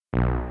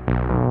And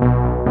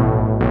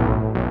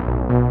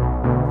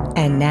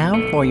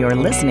now, for your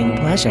listening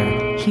pleasure,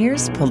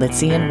 here's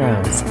Polizzi and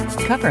Rose,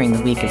 covering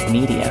the week of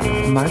media,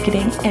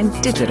 marketing, and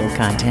digital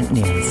content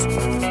news.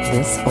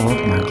 This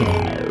Old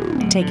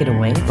Marketing. Take it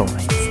away,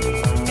 boys.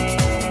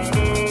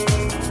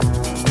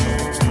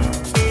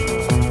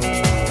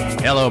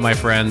 Hello, my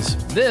friends.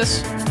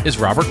 This is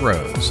Robert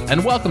Rose,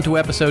 and welcome to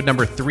episode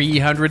number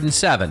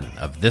 307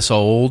 of This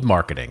Old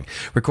Marketing,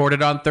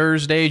 recorded on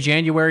Thursday,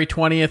 January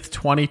 20th,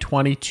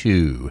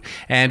 2022.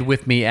 And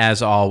with me,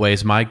 as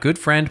always, my good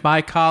friend,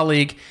 my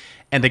colleague,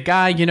 and a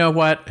guy, you know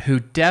what, who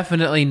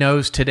definitely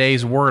knows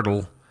today's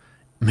Wordle,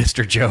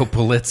 Mr. Joe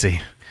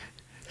Polizzi.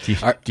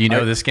 Do you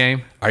know this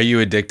game? Are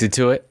you addicted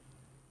to it?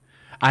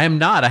 I am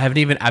not.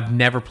 I've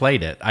never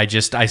played it. I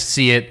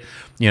see it,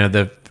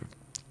 the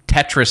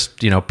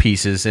Tetris,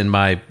 pieces in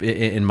my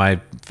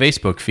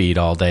Facebook feed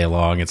all day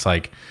long. It's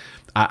like,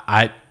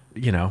 I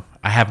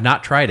have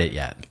not tried it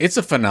yet. It's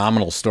a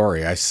phenomenal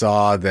story. I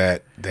saw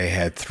that they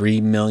had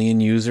 3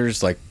 million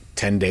users like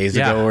 10 days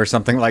ago or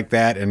something like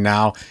that. And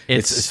now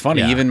it's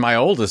funny. Yeah. Even my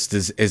oldest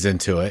is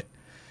into it.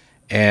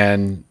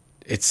 And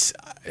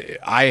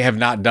I have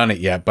not done it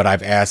yet, but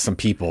I've asked some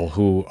people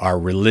who are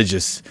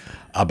religious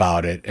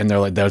about it, and they're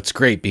like, that's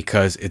great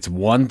because it's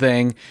one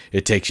thing,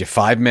 it takes you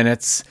 5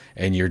 minutes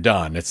and you're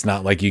done. It's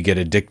not like you get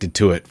addicted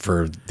to it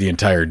for the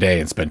entire day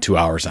and spend 2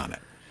 hours on it.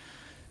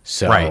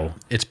 So right.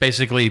 It's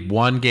basically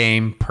one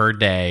game per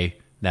day.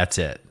 That's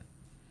it.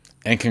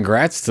 And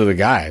congrats to the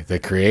guy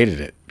that created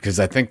it, because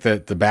I think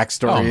that the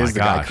backstory is the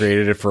guy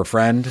created it for a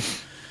friend.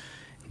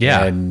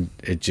 Yeah. And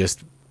it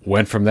just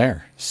went from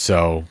there.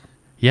 So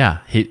yeah,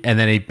 and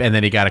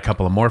then he got a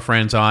couple of more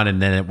friends on, and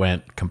then it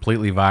went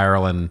completely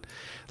viral, and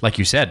like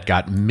you said,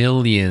 got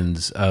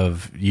millions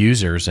of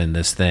users in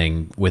this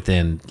thing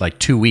within like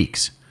 2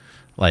 weeks.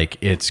 Like,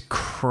 it's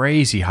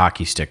crazy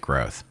hockey stick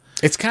growth.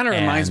 It kind of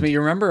reminds me, you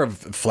remember of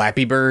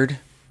Flappy Bird?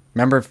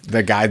 Remember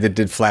the guy that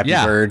did Flappy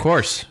Bird? Of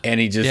course. And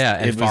he just... Yeah,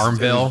 and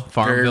Farmville.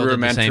 Farmville did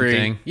the same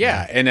thing.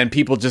 Yeah, and then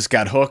people just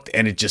got hooked,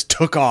 and it just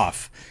took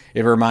off.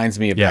 It reminds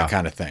me of that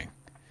kind of thing.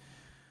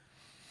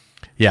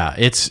 Yeah,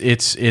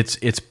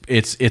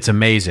 it's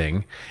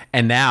amazing.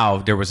 And now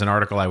there was an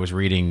article I was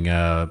reading,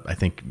 I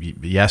think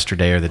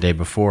yesterday or the day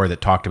before,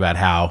 that talked about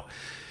how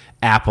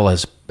Apple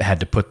has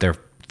had to put their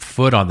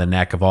foot on the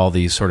neck of all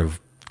these sort of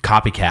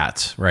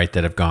copycats, right,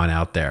 that have gone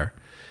out there,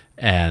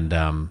 and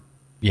and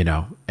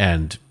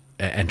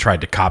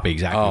tried to copy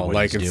exactly. what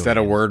like he's instead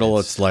doing. of Wordle,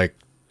 it's like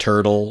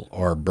Turtle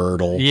or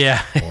Birdle.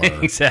 Yeah, or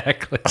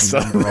exactly.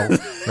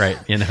 Right.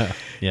 Yeah.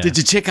 Did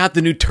you check out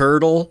the new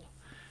Turtle?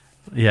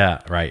 Yeah.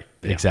 Right.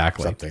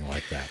 Exactly. Something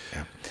like that.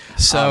 Yeah.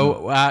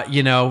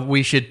 So,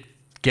 we should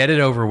get it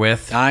over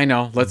with. I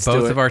know. Let's do it.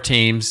 Both of our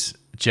teams,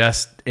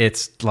 it's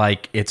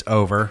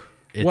over.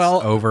 It's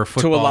over.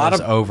 Football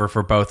is over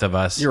for both of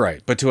us. You're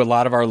right. But to a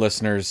lot of our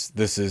listeners,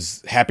 this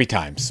is happy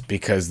times,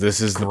 because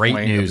this is great the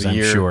point news, of the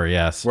year, I'm sure,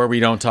 yes, where we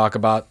don't talk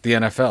about the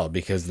NFL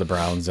because the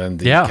Browns and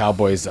the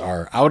Cowboys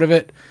are out of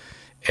it,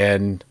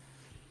 and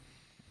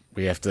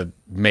we have to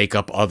make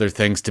up other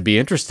things to be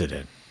interested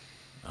in.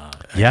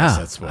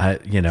 That's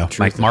what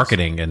like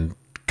marketing and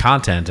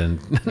content and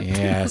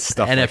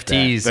stuff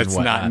NFTs. That's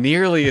not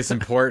nearly as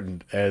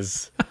important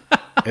as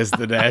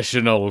the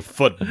National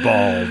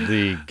Football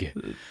League.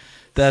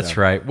 That's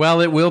right.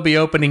 Well, it will be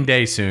opening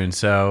day soon,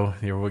 so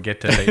we'll get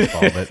to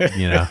baseball. But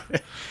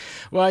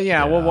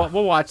well,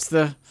 we'll watch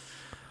I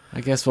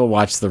guess we'll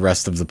watch the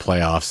rest of the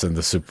playoffs and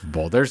the Super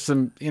Bowl. There's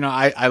some,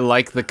 I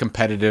like the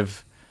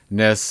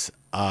competitiveness.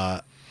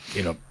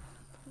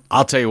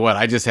 I'll tell you what,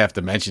 I just have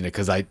to mention it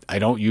because I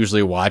don't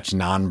usually watch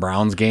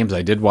non-Browns games.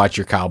 I did watch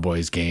your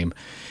Cowboys game,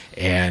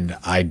 and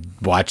I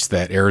watched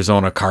that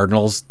Arizona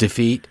Cardinals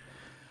defeat.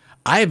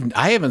 I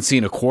haven't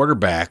seen a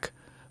quarterback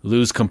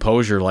lose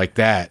composure like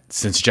that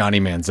since Johnny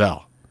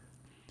Manziel.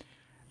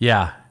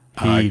 Yeah.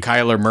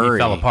 Kyler Murray.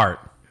 He fell apart.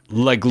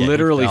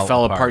 Literally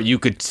fell apart. You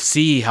could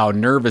see how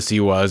nervous he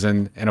was,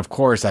 and of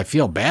course, I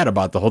feel bad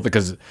about the whole thing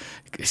because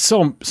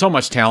so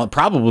much talent,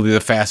 probably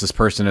the fastest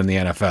person in the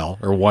NFL,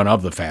 or one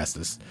of the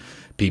fastest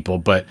people,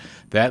 but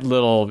that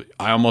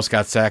I almost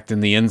got sacked in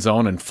the end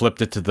zone and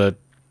flipped it to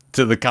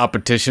the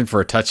competition for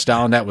a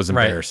touchdown. That was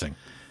embarrassing.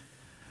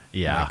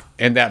 Yeah.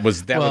 And that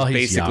was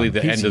basically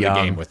the end of the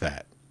game with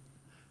that.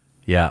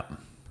 Yeah.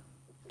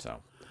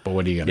 So, but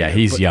what are you going to do? Yeah,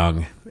 he's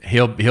young.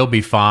 He'll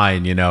be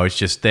fine. It's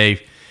just the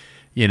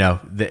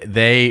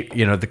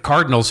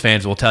Cardinals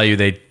fans will tell you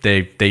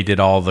they did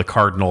all the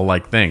Cardinal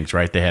like things,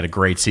 right? They had a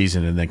great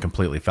season and then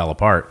completely fell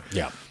apart.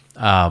 Yeah.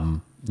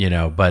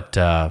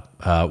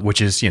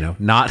 Which is,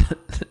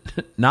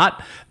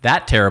 not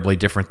that terribly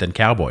different than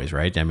Cowboys,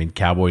 right? I mean,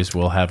 Cowboys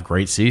will have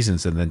great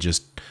seasons and then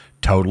just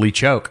totally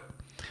choke.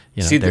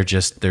 See, they're.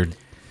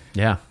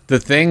 The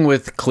thing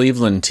with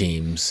Cleveland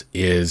teams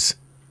is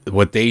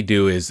what they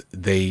do is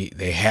they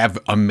have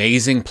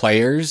amazing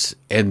players,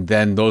 and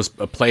then those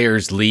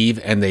players leave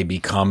and they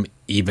become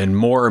even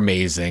more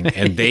amazing,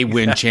 and they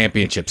win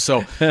championships.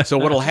 So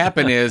what'll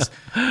happen is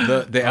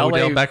the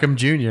Odell Beckham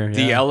Jr.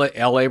 The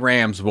LA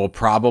Rams will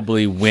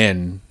probably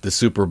win the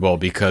Super Bowl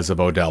because of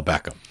Odell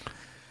Beckham.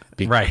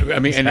 Right. I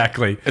mean,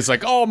 exactly. It's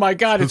like, oh my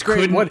God, it's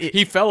great.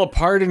 He fell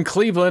apart in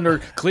Cleveland, or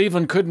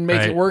Cleveland couldn't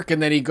make it work,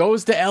 and then he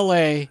goes to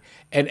LA,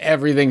 and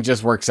everything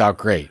just works out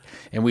great.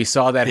 And we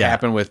saw that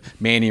happen with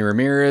Manny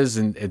Ramirez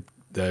and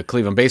the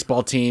Cleveland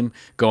baseball team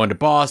going to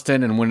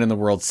Boston and winning the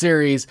World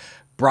Series.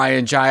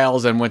 Brian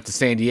Giles and went to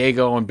San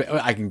Diego, and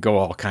I can go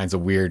all kinds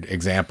of weird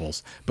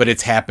examples, but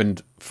it's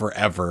happened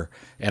forever,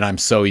 and I'm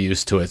so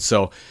used to it.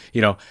 So,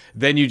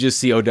 then you just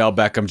see Odell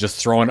Beckham just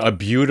throwing a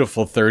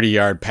beautiful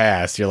 30-yard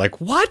pass. You're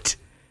like, what?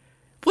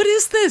 What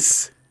is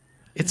this?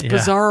 It's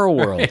Bizarro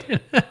World.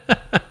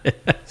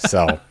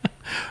 So,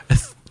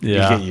 you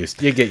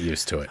get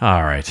used to it.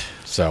 All right.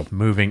 So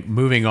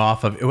moving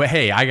off of.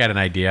 Hey, I got an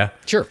idea.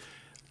 Sure.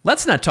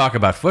 Let's not talk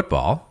about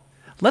football.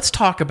 Let's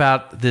talk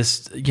about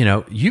this.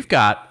 You've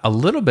got a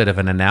little bit of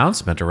an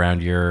announcement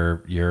around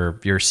your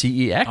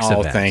CEX event.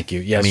 Oh, thank you.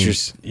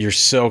 Yes, you're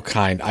so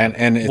kind.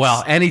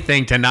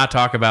 Anything to not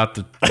talk about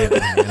the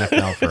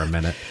NFL for a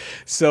minute.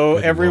 So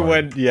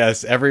everyone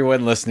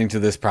listening to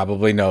this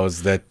probably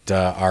knows that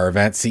our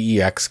event,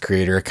 CEX,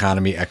 Creator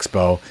Economy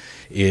Expo,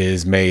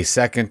 is May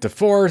 2nd to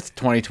 4th,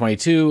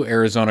 2022,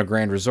 Arizona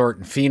Grand Resort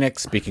in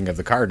Phoenix, speaking of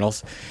the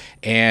Cardinals.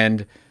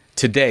 And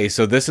today,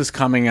 so this is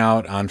coming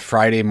out on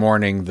Friday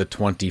morning, the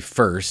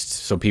 21st,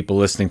 so people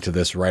listening to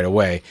this right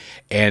away.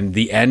 And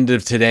the end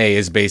of today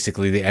is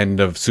basically the end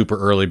of Super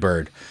Early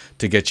Bird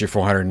to get your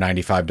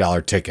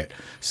 $495 ticket.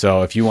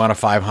 So if you want a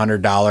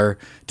 $500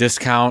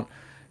 discount,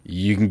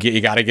 you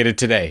got to get it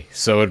today.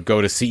 So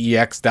go to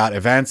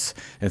cex.events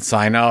and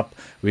sign up.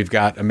 We've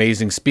got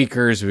amazing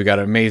speakers. We've got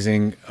an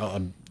amazing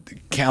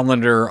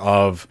calendar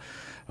of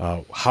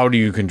how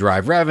you can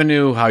drive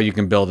revenue, how you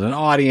can build an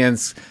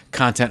audience,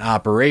 content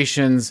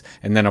operations,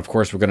 and then, of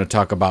course, we're going to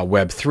talk about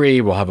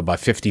Web3. We'll have about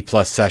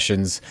 50-plus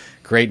sessions,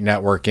 great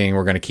networking.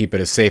 We're going to keep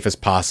it as safe as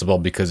possible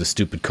because of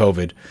stupid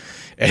COVID.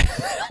 And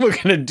we're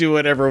going to do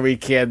whatever we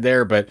can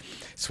there, but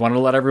just want to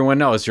let everyone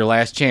know it's your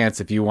last chance.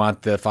 If you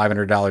want the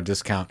 $500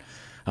 discount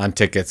on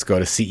tickets, go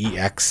to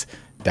cex.events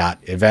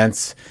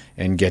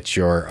and get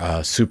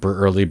your super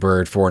early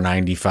bird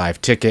 $495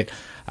 ticket.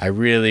 I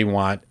really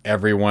want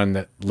everyone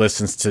that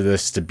listens to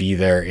this to be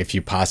there if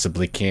you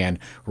possibly can.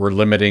 We're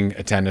limiting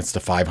attendance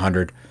to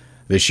 500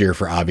 this year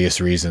for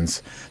obvious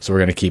reasons. So we're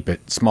going to keep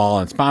it small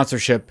in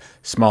sponsorship,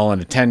 small in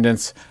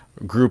attendance,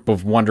 group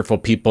of wonderful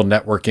people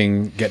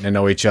networking, getting to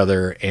know each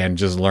other, and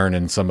just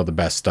learning some of the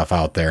best stuff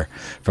out there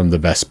from the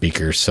best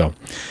speakers. So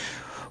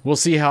we'll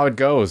see how it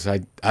goes.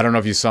 I don't know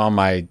if you saw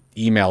my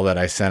email that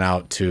I sent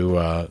out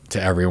to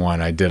everyone.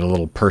 I did a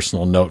little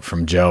personal note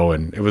from Joe,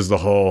 and it was the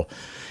whole,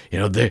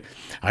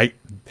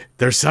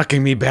 they're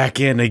sucking me back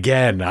in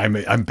again.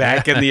 I'm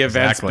back in the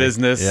events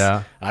business.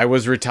 Yeah. I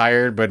was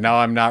retired, but now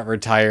I'm not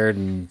retired,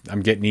 and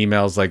I'm getting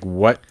emails like,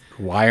 "What?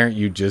 Why aren't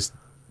you just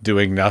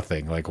doing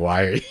nothing? Like,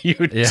 why are you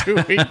doing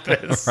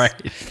this?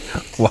 Right?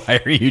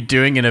 Why are you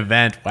doing an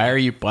event? Why are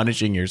you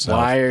punishing yourself?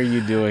 Why are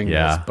you doing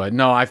this?" But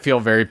no, I feel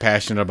very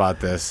passionate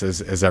about this,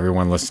 as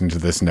everyone listening to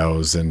this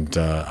knows, and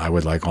I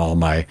would like all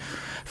my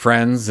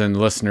friends and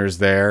listeners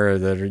there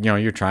that are,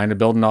 you're trying to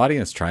build an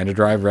audience, trying to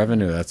drive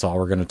revenue. That's all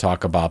we're going to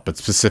talk about, but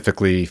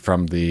specifically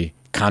from the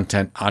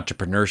content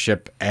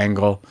entrepreneurship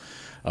angle,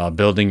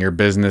 building your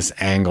business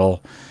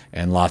angle,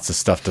 and lots of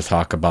stuff to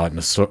talk about. And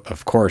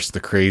of course,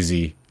 the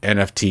crazy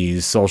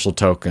NFTs, social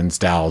tokens,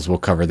 DAOs, we'll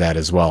cover that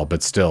as well.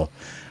 But still,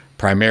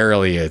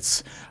 primarily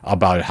it's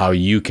about how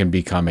you can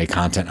become a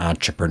content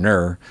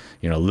entrepreneur,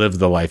 live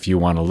the life you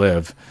want to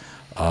live,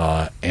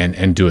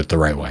 and do it the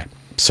right way.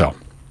 So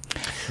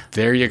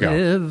there you go.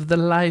 Live the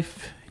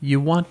life you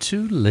want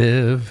to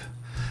live.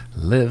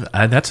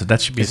 That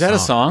should be. Is that a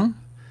song?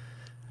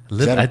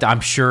 I'm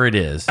sure it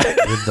is.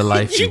 Live the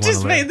life you want to live. You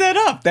just made that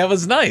up. That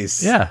was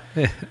nice. Yeah.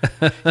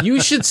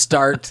 You should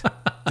start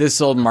This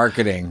Old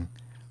Marketing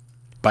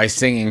by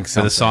singing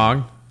something. For the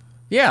song?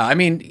 Yeah, I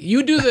mean,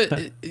 you do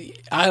the.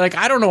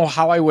 I don't know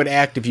how I would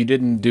act if you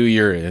didn't do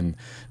your. And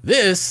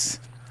this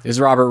is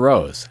Robert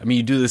Rose. I mean,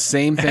 you do the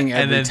same thing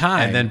every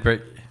time. And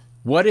then,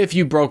 what if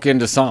you broke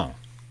into song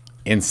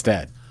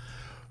instead?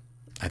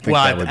 I think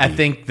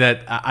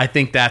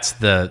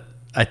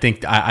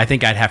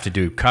I'd have to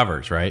do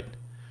covers, right?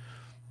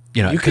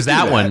 Because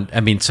that one. I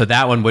mean, so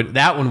that one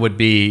would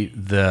be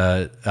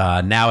the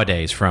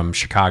Nowadays from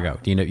Chicago.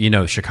 You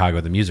know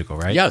Chicago the musical,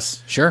 right?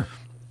 Yes, sure.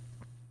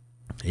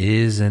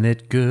 Isn't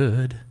it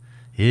good?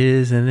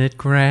 Isn't it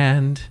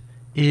grand?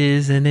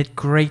 Isn't it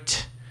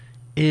great?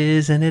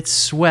 Isn't it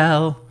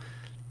swell?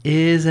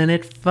 Isn't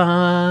it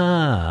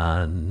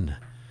fun?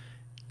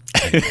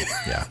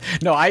 Yeah.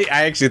 No, I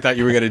actually thought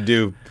you were going to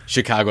do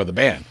Chicago the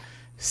band.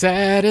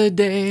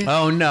 Saturday.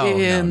 Oh no!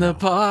 In the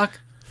park.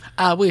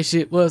 I wish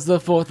it was the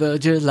 4th of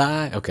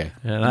July. Okay.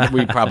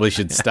 We probably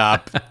should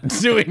stop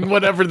doing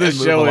whatever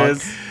this show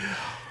is.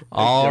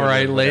 All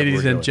right,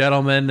 ladies and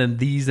gentlemen, and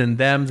these and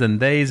thems and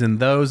theys and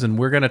those, and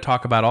we're going to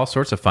talk about all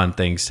sorts of fun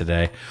things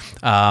today.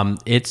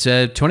 It's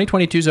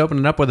 2022 is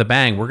opening up with a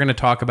bang. We're going to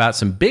talk about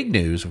some big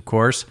news, of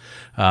course,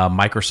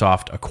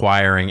 Microsoft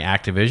acquiring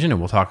Activision, and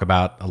we'll talk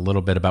about a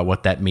little bit about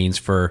what that means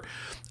for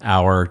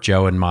our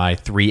Joe and my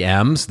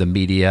 3Ms, the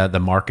media,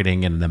 the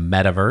marketing, and the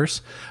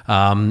metaverse.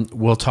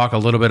 We'll talk a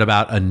little bit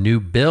about a new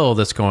bill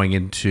that's going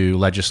into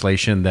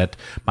legislation that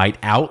might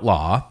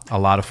outlaw a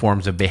lot of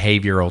forms of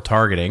behavioral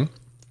targeting.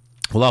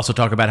 We'll also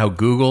talk about how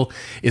Google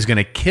is going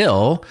to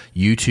kill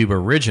YouTube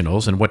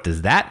originals and what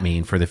does that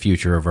mean for the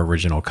future of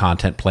original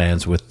content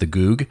plans with the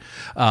Goog.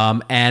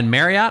 And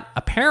Marriott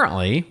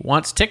apparently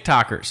wants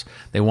TikTokers.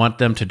 They want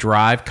them to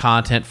drive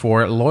content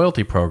for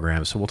loyalty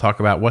programs. So we'll talk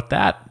about what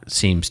that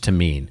seems to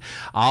mean.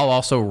 I'll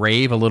also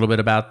rave a little bit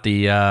about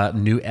the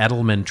new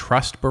Edelman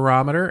Trust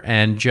Barometer.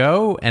 And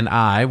Joe and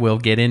I will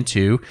get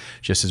into,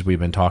 just as we've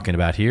been talking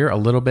about here, a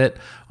little bit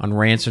on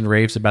rants and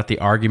raves about the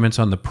arguments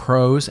on the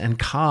pros and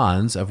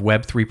cons of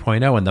Web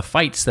 3.0 and the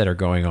fights that are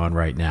going on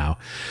right now.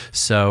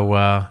 So,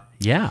 a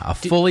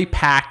fully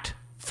packed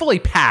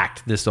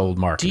this old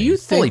market. Do you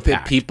think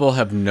that people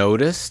have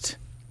noticed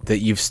that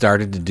you've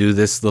started to do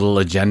this little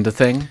agenda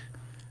thing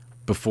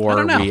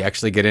before we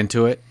actually get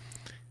into it?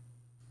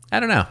 I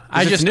don't know.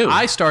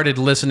 I started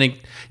listening.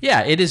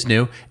 Yeah, it is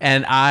new.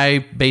 And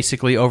I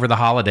basically, over the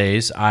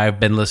holidays, I've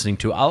been listening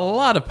to a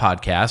lot of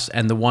podcasts,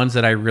 and the ones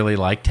that I really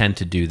like tend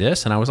to do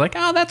this. And I was like,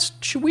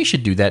 we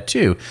should do that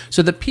too,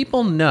 so that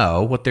people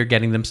know what they're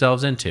getting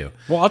themselves into.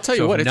 Well, I'll tell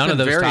you what, if none of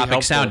those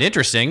topics sound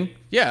interesting.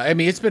 Yeah, I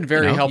mean, it's been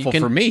very helpful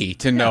for me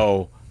to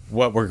know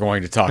what we're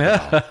going to talk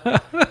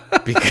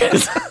about.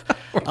 Because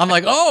I'm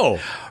like,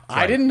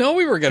 I didn't know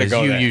we were going to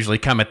go there. You usually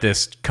come at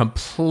this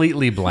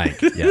completely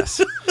blank.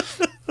 Yes.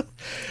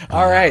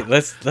 All right,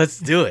 let's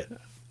do it.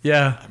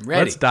 Yeah, I'm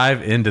ready. Let's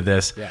dive into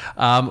this.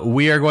 Yeah.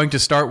 We are going to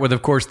start with,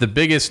 of course, the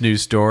biggest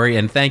news story,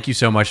 and thank you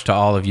so much to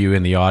all of you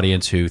in the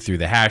audience who, through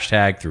the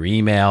hashtag, through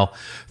email,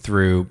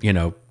 through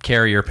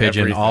carrier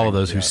pigeon, all of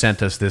those who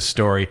sent us this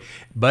story.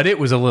 But it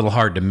was a little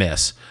hard to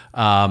miss.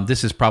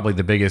 This is probably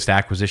the biggest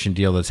acquisition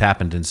deal that's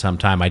happened in some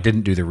time. I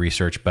didn't do the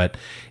research, but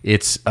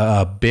it's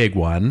a big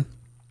one.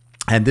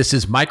 And this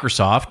is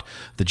Microsoft,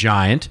 the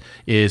giant,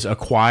 is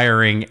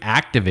acquiring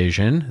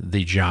Activision,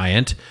 the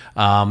giant.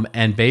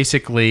 And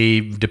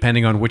basically,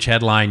 depending on which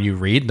headline you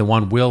read, the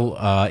one we'll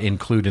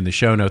include in the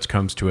show notes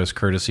comes to us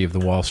courtesy of the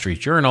Wall Street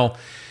Journal,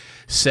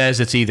 says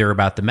it's either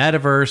about the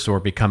metaverse or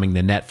becoming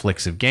the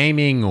Netflix of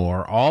gaming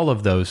or all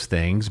of those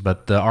things.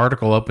 But the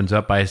article opens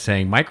up by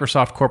saying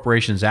Microsoft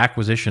Corporation's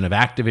acquisition of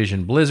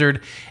Activision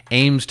Blizzard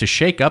aims to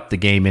shake up the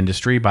game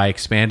industry by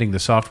expanding the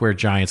software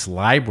giant's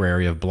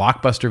library of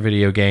blockbuster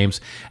video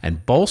games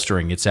and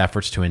bolstering its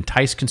efforts to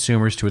entice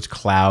consumers to its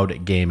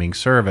cloud gaming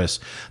service.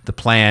 The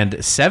planned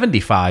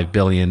 $75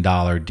 billion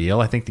deal,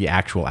 I think the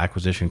actual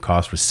acquisition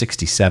cost was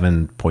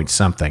 67 point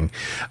something,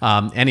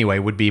 anyway,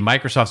 would be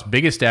Microsoft's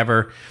biggest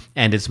ever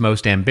and its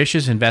most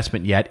ambitious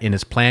investment yet in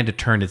its plan to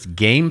turn its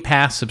Game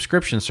Pass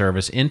subscription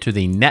service into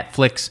the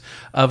Netflix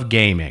of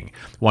gaming.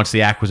 Once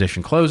the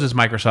acquisition closes,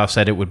 Microsoft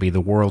said it would be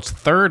the world's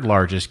third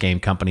largest game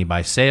company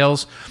by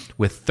sales,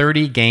 with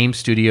 30 game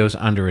studios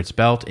under its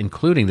belt,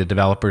 including the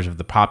developers of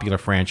the popular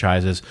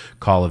franchises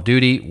Call of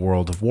Duty,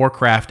 World of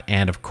Warcraft,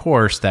 and of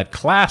course that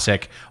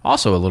classic,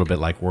 also a little bit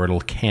like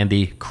Wordle,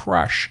 Candy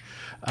Crush.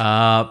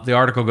 The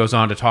article goes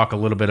on to talk a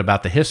little bit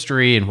about the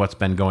history and what's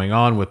been going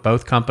on with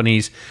both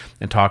companies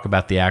and talk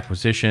about the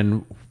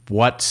acquisition.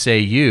 What say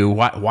you?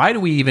 Why do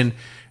we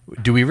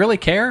really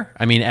care?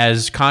 I mean,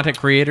 as content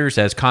creators,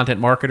 as content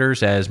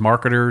marketers,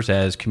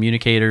 as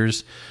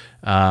communicators,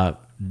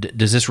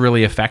 does this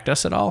really affect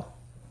us at all?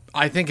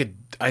 I think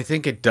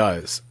it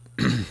does.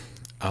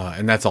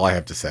 And that's all I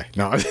have to say.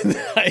 No, I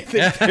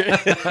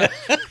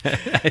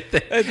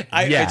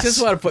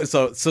just want to put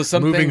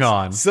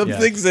some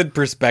things in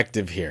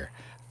perspective here.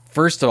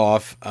 First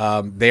off,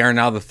 they are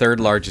now the third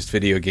largest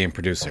video game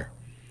producer,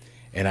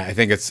 and I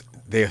think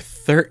they have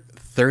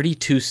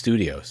 32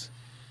 studios,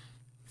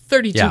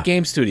 32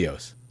 game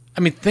studios. I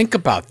mean, think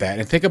about that,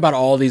 and think about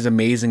all these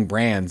amazing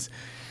brands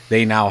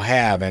they now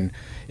have. And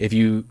if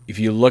you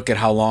look at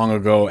how long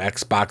ago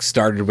Xbox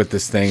started with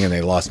this thing and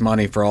they lost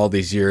money for all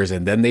these years,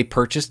 and then they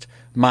purchased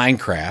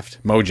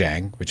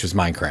Mojang, which was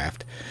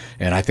Minecraft,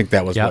 and I think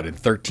that was in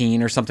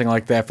 13 or something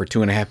like that for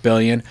 $2.5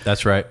 billion.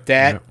 That's right.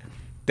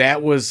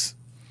 That was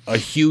a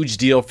huge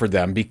deal for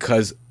them,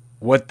 because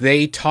what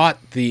they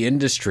taught the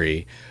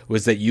industry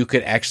was that you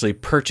could actually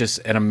purchase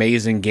an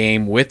amazing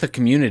game with a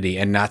community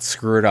and not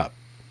screw it up.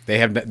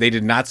 They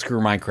did not screw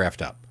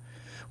Minecraft up,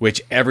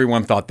 which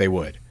everyone thought they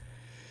would.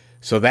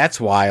 So that's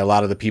why a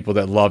lot of the people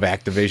that love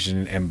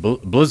Activision and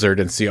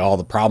Blizzard and see all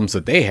the problems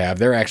that they have,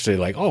 they're actually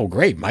like, oh,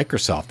 great,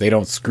 Microsoft. They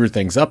don't screw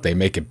things up. They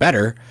make it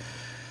better.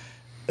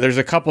 There's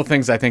a couple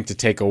things I think to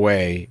take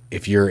away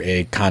if you're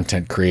a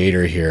content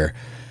creator here.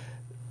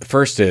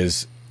 First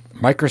is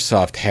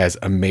Microsoft has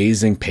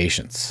amazing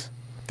patience.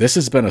 This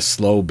has been a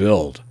slow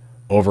build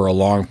over a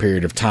long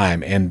period of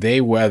time, and they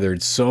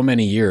weathered so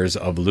many years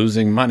of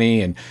losing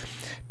money and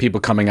people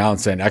coming out and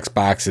saying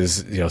Xbox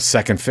is,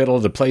 second fiddle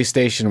to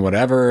PlayStation,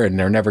 whatever, and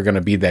they're never going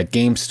to be that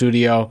game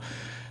studio.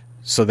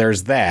 So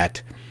there's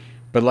that.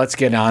 But let's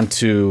get on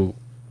to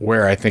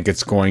where I think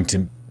it's going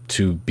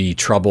to be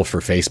trouble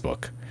for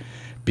Facebook,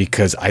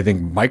 because I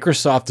think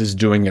Microsoft is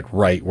doing it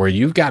right, where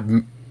you've got,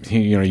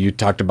 you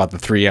talked about the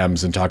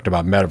 3Ms and talked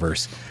about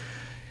metaverse.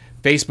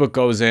 Facebook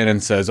goes in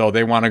and says, oh,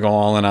 they want to go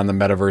all in on the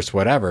metaverse,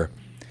 whatever.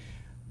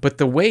 But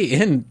the way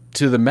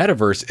into the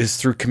metaverse is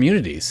through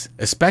communities,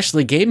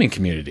 especially gaming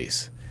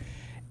communities.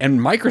 And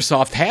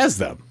Microsoft has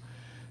them.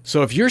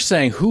 So if you're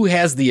saying who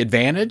has the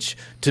advantage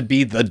to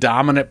be the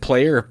dominant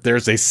player, if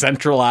there's a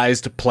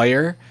centralized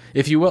player,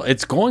 if you will,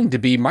 it's going to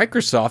be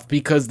Microsoft,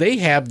 because they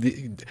have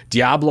the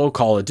Diablo,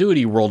 Call of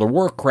Duty, World of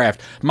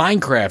Warcraft,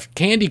 Minecraft,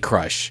 Candy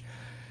Crush,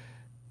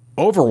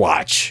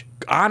 Overwatch,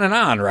 on and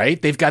on, right?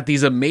 They've got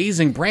these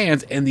amazing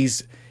brands and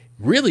these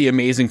really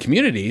amazing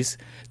communities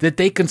that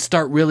they can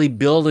start really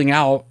building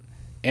out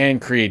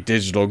and create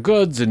digital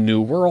goods and new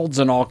worlds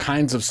and all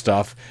kinds of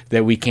stuff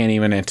that we can't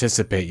even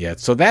anticipate yet.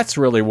 So that's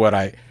really what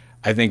I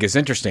think is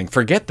interesting.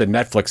 Forget the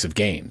Netflix of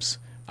games.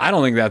 I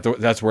don't think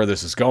that's where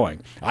this is going.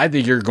 I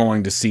think you're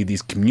going to see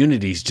these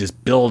communities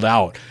just build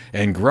out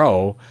and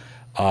grow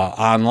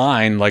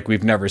online like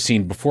we've never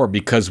seen before,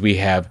 because we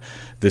have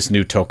this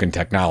new token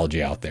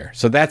technology out there.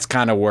 So that's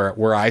kind of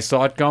where I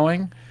saw it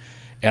going,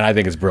 and I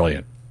think it's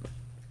brilliant.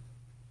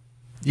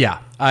 Yeah,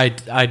 I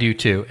do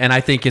too, and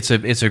I think it's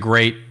a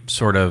great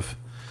sort of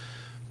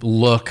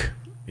look,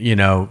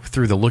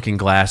 through the looking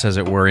glass, as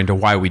it were, into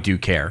why we do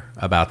care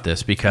about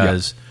this,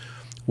 because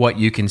what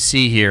you can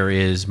see here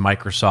is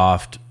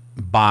Microsoft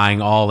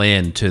buying all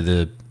into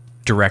the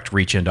direct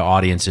reach into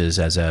audiences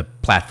as a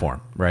platform,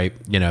 right?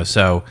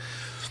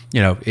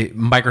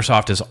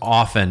 Microsoft is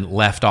often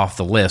left off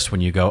the list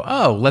when you go,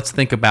 oh, let's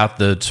think about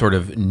the sort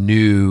of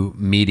new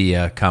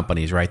media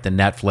companies, right? The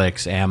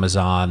Netflix,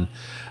 Amazon,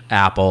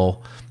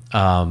 Apple,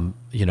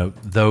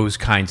 those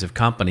kinds of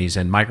companies,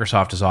 and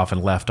Microsoft is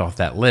often left off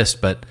that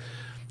list. But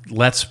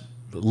let's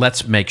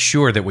make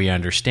sure that we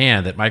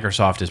understand that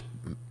Microsoft is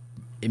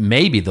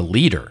maybe the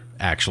leader,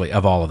 actually,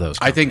 of all of those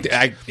companies.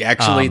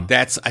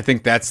 I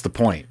think that's the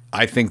point.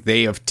 I think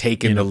they have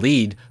taken the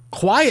lead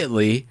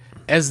quietly,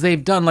 as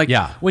they've done.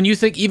 When you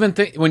think,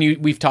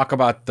 we've talked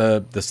about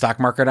the stock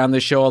market on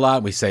this show a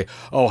lot, we say,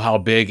 oh, how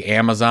big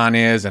Amazon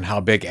is and how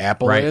big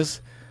Apple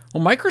is.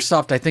 Well,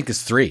 Microsoft, I think,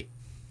 is 3.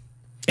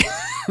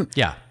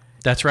 Yeah,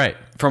 that's right.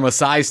 From a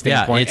size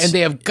standpoint. And they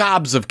have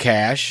gobs of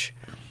cash,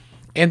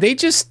 and they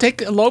just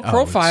take a low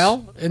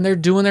profile, and they're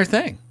doing their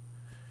thing.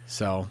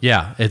 So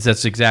yeah,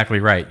 that's exactly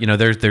right.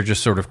 They're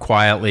just sort of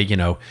quietly,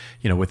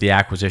 with the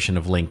acquisition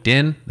of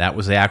LinkedIn, that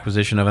was the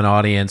acquisition of an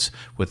audience.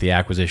 With the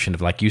acquisition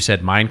of, like you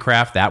said,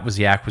 Minecraft, that was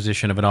the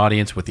acquisition of an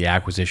audience. With the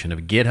acquisition of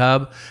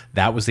GitHub,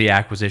 that was the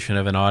acquisition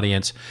of an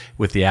audience.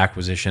 With the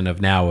acquisition of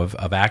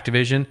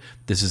Activision,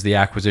 this is the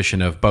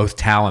acquisition of both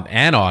talent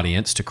and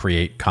audience to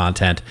create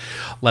content.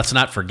 Let's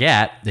not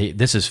forget,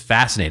 this is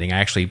fascinating. I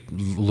actually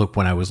looked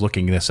when I was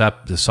looking this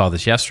up, saw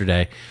this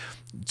yesterday.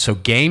 So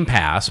Game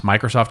Pass,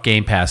 Microsoft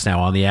Game Pass now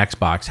on the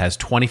Xbox has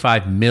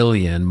 25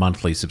 million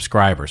monthly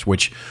subscribers,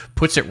 which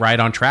puts it right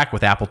on track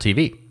with Apple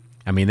TV.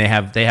 I mean, they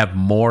have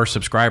more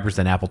subscribers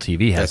than Apple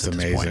TV has. That's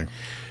amazing. This point.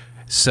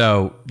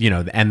 So,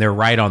 and they're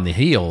right on the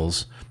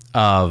heels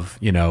of,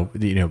 I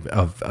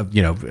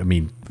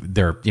mean,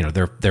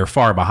 they're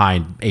far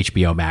behind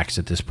HBO Max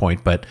at this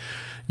point, but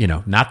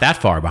not that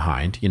far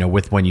behind,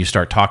 with when you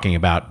start talking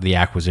about the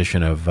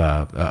acquisition of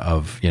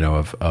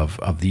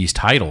these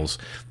titles,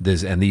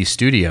 and these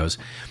studios.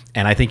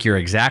 And I think you're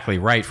exactly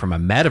right from a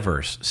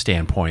metaverse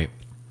standpoint.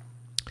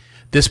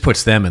 This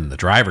puts them in the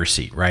driver's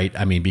seat, right?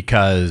 I mean,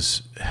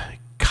 because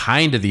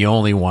kind of the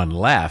only one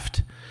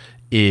left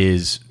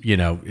is, you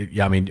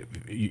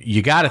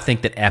got to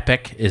think that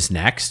Epic is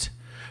next.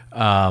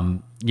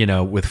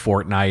 With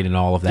Fortnite and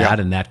all of that,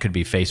 and that could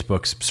be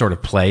Facebook's sort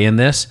of play in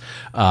this.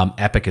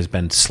 Epic has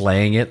been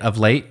slaying it of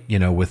late,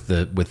 with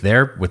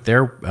their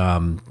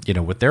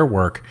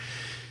work.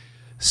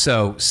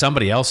 So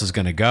somebody else is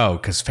going to go,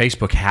 because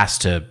Facebook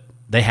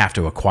have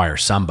to acquire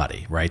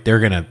somebody, right?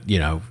 They're gonna,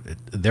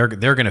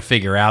 they're gonna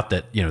figure out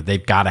that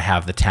they've got to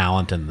have the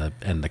talent and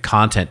the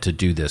content to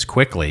do this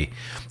quickly.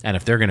 And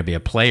if they're going to be a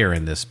player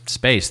in this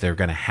space, they're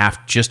going to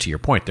have, just to your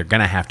point, they're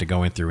going to have to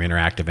go in through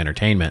interactive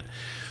entertainment.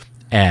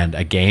 And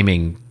a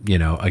gaming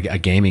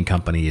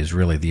company is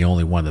really the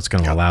only one that's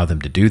going to allow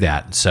them to do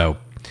that. So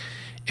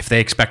if they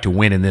expect to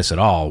win in this at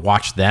all,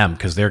 watch them,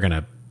 because they're going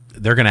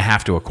to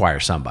have to acquire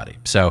somebody.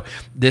 So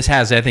this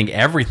has, I think,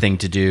 everything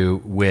to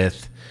do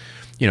with,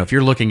 if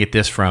you're looking at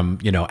this from,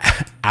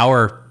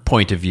 our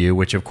point of view,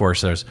 which of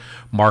course there's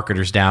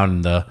marketers down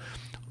in the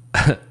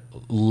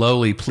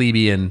lowly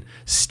plebeian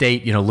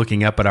state,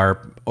 looking up at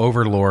our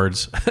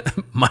overlords,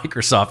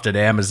 Microsoft and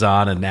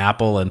Amazon and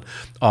Apple and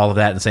all of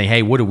that, and saying,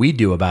 hey, what do we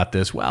do about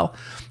this? Well,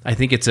 I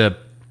think it's a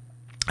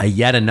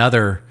yet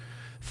another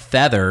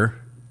feather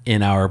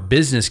in our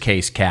business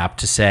case cap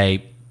to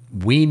say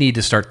we need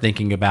to start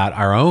thinking about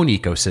our own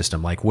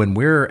ecosystem. Like when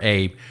we're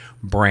a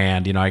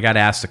brand, I got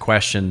asked the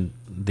question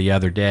the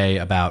other day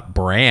about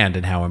brand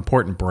and how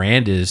important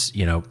brand is,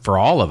 for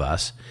all of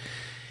us.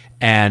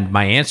 And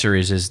my answer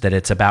is that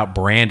it's about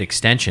brand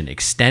extension,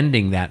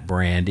 extending that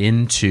brand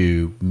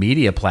into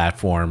media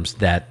platforms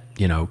that,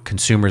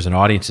 consumers and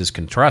audiences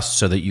can trust,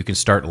 so that you can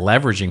start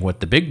leveraging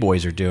what the big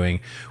boys are doing,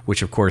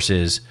 which of course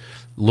is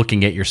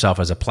looking at yourself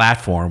as a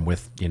platform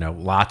with,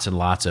 lots and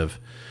lots of,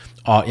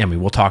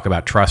 we'll talk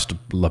about trust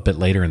a bit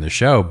later in the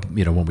show,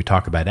 when we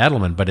talk about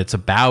Edelman, but it's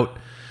about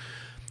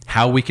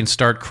how we can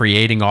start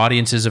creating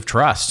audiences of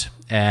trust.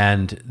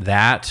 And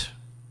that,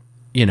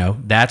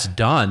 that's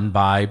done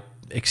by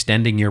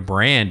extending your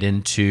brand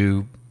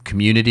into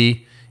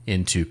community,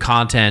 into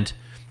content,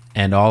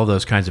 and all of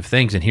those kinds of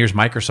things. And here's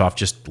Microsoft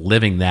just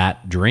living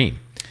that dream.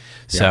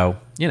 So,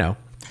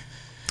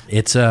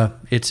 it's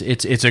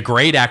a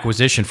great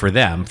acquisition for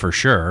them, for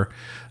sure,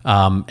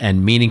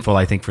 and meaningful,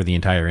 I think, for the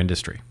entire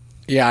industry.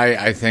 Yeah,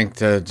 I think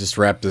to just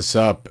wrap this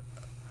up,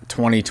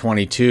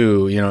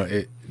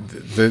 2022,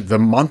 the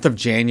month of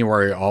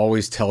January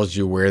always tells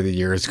you where the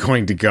year is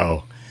going to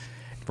go.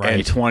 Right.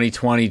 And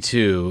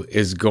 2022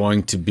 is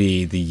going to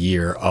be the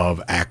year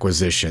of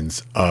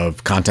acquisitions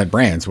of content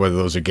brands, whether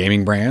those are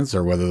gaming brands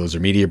or whether those are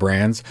media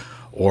brands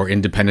or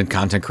independent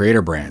content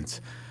creator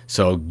brands.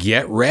 So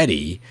get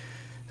ready.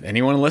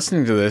 Anyone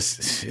listening to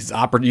this,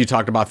 you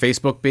talked about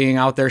Facebook being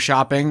out there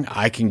shopping.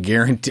 I can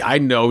guarantee, I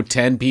know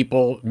 10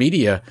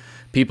 media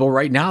people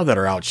right now that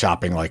are out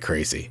shopping like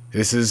crazy.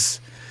 This is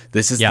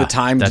the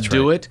time to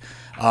do it.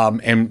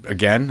 And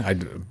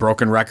again,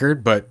 broken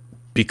record, but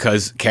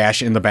because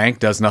cash in the bank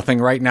does nothing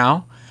right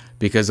now,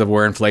 because of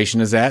where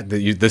inflation is at,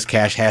 this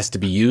cash has to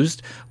be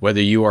used,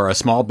 whether you are a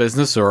small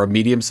business or a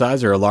medium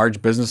size or a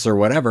large business or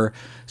whatever.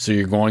 So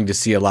you're going to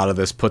see a lot of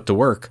this put to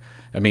work.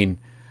 I mean,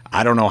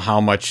 I don't know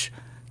how much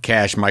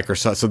cash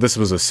Microsoft, so this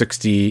was a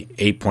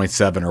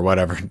 68.7 or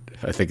whatever.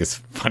 I think it's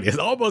funny. It's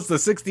almost a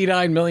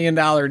 $69 million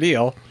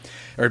deal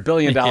or $1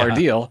 billion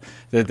deal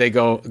that they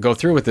go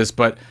through with this,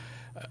 but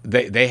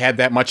they had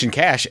that much in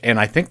cash, and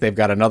I think they've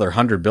got another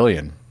 100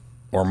 billion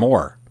or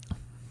more.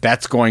 They're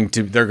going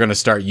to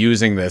start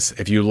using this.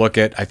 If you look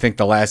at, I think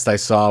the last I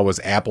saw was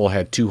Apple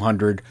had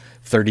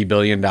 $230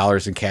 billion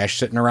in cash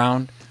sitting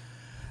around.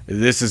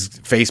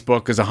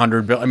 Facebook is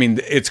 100 billion. I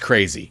mean, it's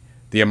crazy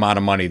the amount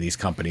of money these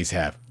companies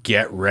have.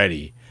 Get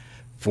ready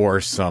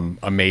for some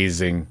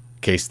amazing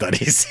case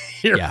studies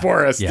here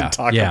for us to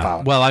talk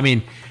about. Well, I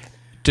mean,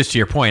 just to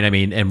your point, I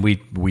mean, and we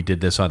did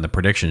this on the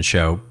prediction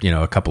show,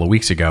 a couple of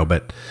weeks ago,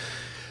 but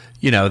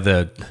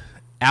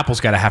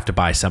Apple's got to have to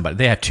buy somebody.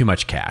 They have too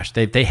much cash.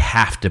 They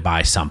have to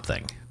buy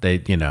something. They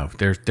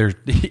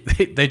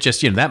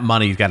just that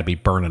money's got to be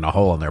burning a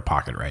hole in their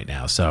pocket right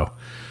now. So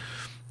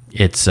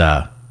it's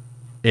gonna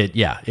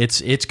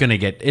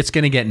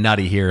get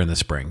nutty here in the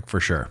spring for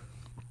sure.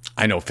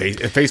 I know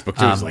Facebook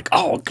too is like,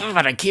 oh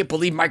God, I can't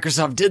believe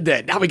Microsoft did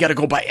that. Now we got to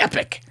go buy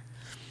Epic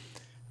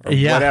or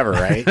whatever,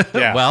 right?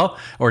 Yeah. Well,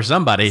 or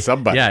somebody.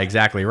 Yeah,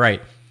 exactly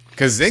right.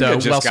 Because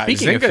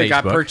Zynga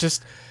got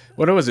purchased.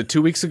 What was it?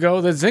 2 weeks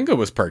ago that Zynga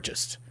was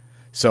purchased.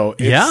 So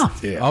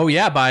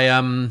by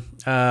I'm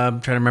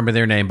trying to remember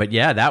their name, but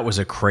that was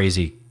a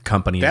crazy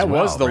company. That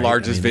was the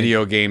largest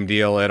video game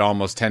deal at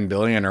almost 10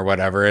 billion or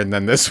whatever, and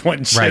then this one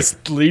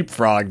just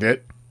leapfrogged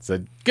it.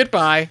 Said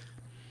goodbye.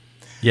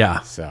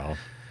 Yeah. So.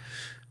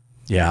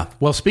 Yeah.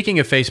 Well, speaking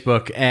of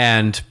Facebook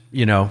and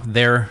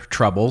their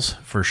troubles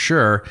for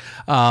sure,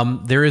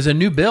 there is a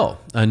new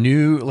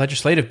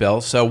legislative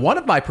bill. So one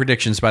of my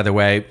predictions, by the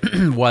way,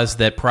 was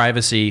that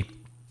privacy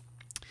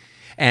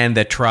and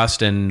that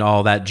trust and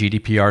all that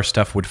GDPR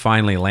stuff would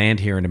finally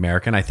land here in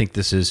America. And I think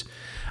this is,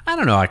 I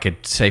don't know, I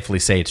could safely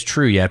say it's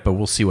true yet, but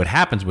we'll see what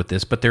happens with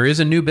this. But there is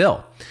a new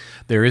bill.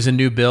 There is a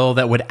new bill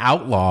that would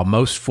outlaw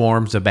most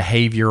forms of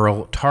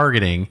behavioral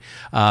targeting.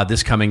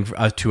 This coming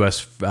to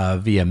us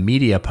via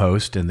Media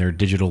Post and their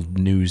digital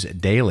news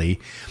daily.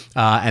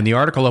 And the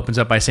article opens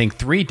up by saying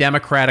 3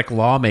 Democratic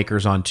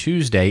lawmakers on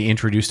Tuesday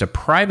introduced a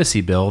privacy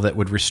bill that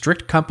would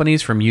restrict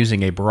companies from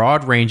using a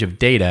broad range of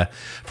data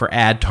for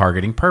ad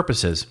targeting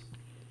purposes.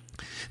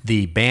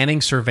 The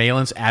Banning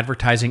Surveillance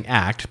Advertising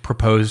Act,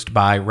 proposed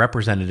by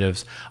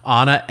Representatives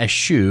Anna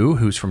Eshoo,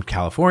 who's from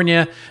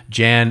California,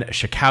 Jan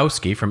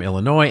Schakowsky from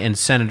Illinois, and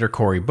Senator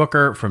Cory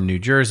Booker from New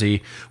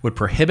Jersey, would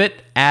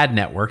prohibit ad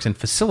networks and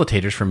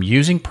facilitators from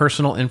using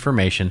personal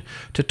information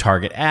to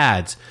target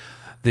ads.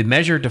 The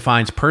measure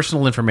defines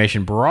personal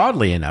information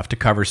broadly enough to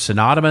cover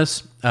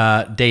synonymous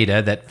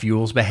data that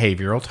fuels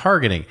behavioral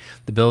targeting.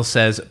 The bill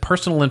says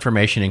personal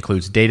information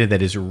includes data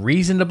that is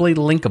reasonably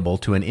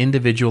linkable to an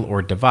individual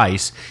or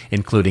device,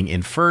 including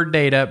inferred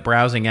data,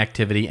 browsing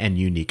activity, and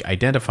unique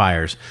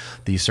identifiers.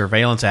 The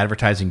surveillance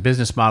advertising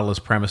business model is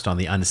premised on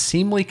the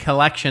unseemly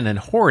collection and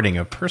hoarding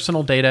of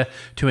personal data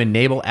to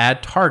enable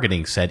ad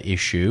targeting, said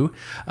Eshoo.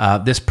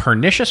 This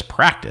pernicious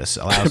practice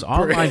allows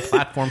online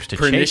platforms to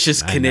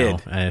pernicious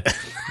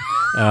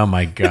Oh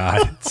my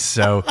God! It's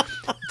so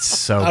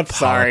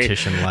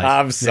politician-like.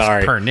 I'm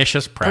sorry.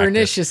 Pernicious practice.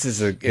 Pernicious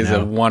is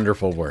a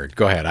wonderful word.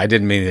 Go ahead. I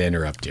didn't mean to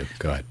interrupt you.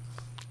 Go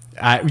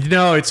ahead.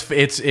 No, it's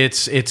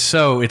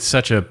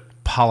such a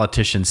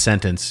politician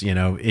sentence,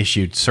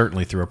 issued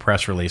certainly through a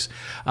press release.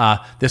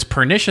 This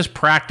pernicious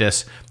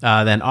practice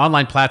then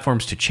online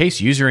platforms to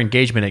chase user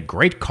engagement at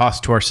great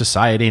cost to our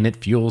society, and it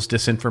fuels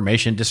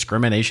disinformation,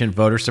 discrimination,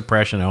 voter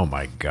suppression. Oh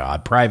my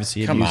God,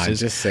 privacy abuses. Come on,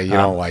 just say you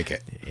don't like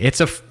it.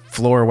 It's a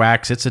floor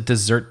wax. It's a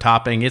dessert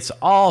topping. It's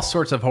all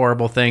sorts of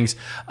horrible things.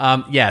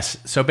 Yes.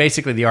 So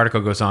basically, the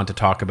article goes on to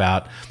talk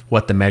about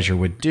what the measure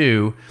would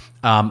do.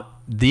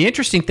 The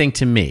interesting thing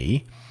to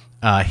me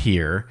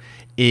here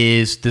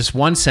is this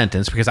one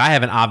sentence, because I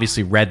haven't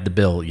obviously read the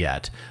bill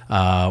yet,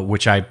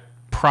 which I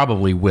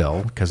probably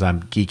will because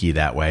I'm geeky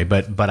that way.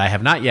 But I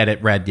have not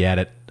yet read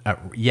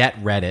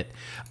it.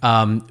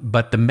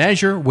 But the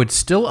measure would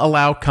still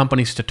allow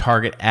companies to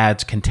target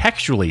ads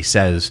contextually,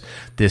 says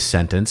this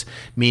sentence,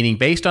 meaning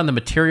based on the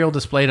material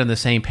displayed on the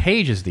same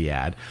page as the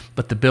ad,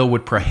 but the bill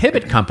would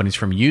prohibit companies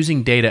from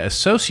using data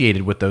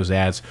associated with those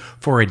ads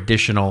for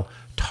additional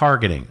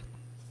targeting.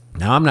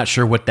 Now, I'm not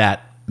sure what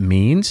that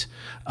means,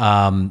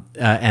 and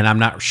I'm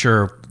not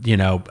sure,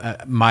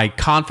 my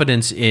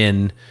confidence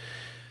in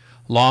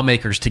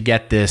lawmakers to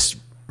get this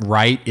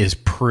right is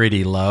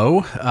pretty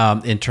low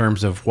in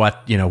terms of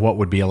what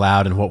would be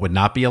allowed and what would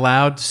not be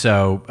allowed.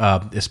 So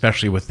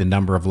especially with the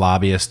number of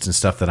lobbyists and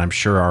stuff that I'm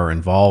sure are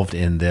involved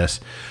in this.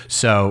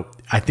 So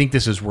I think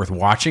this is worth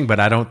watching, but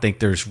I don't think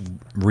there's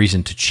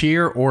reason to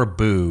cheer or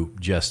boo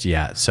just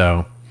yet.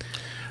 So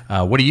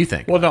what do you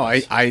think? Well, no,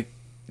 I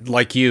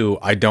like you,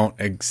 I don't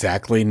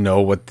exactly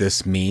know what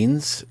this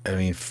means. I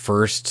mean,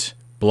 first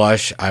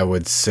blush, I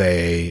would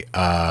say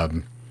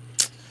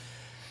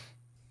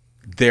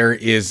there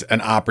is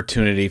an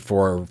opportunity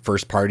for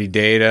first-party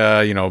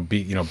data,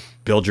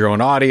 build your own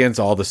audience,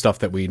 all the stuff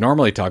that we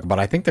normally talk about.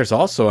 I think there's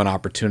also an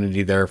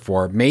opportunity there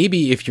for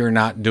maybe if you're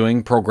not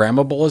doing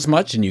programmable as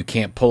much and you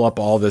can't pull up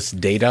all this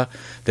data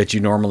that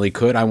you normally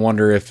could. I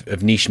wonder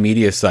if niche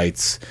media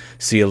sites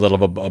see a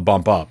little of a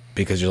bump up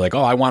because you're like,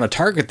 oh, I want to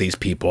target these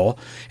people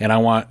and I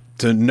want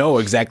to know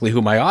exactly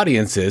who my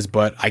audience is,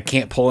 but I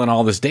can't pull in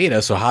all this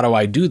data. So how do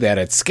I do that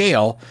at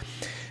scale?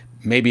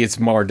 Maybe it's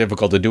more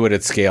difficult to do it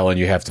at scale and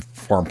you have to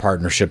form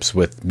partnerships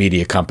with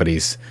media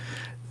companies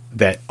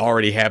that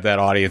already have that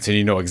audience and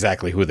you know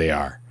exactly who they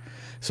are.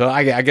 So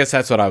I guess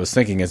that's what I was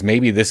thinking is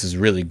maybe this is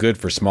really good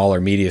for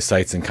smaller media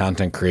sites and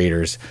content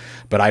creators,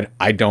 but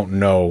I don't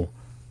know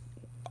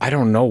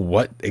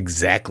what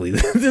exactly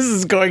this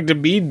is going to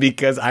mean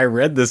because I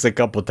read this a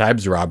couple of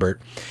times,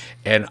 Robert,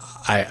 and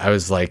I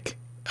was like,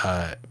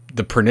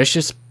 the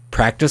pernicious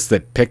practice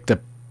that picked a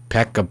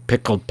peck of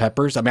pickled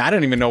peppers. I mean, I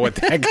don't even know what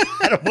the heck.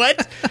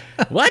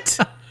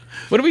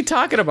 What are we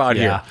talking about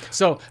here?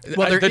 So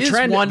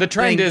the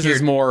trend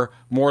is more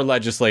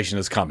legislation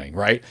is coming,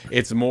 right?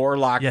 It's more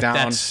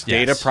lockdown,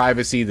 data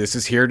privacy. This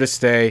is here to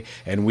stay,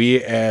 and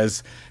we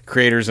as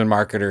creators and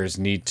marketers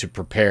need to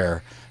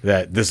prepare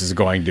that this is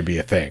going to be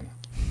a thing.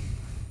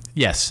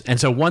 Yes. And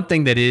so one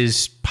thing that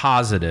is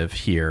positive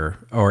here,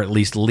 or at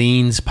least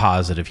leans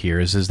positive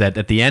here, is that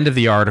at the end of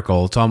the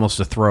article, it's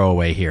almost a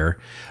throwaway here,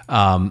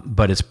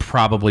 but it's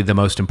probably the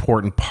most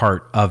important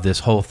part of this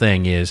whole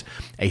thing is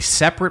a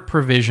separate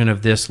provision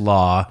of this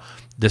law.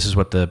 This is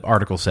what the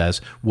article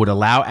says, would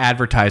allow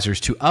advertisers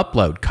to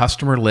upload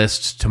customer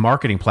lists to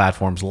marketing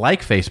platforms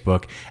like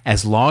Facebook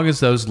as long as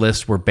those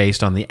lists were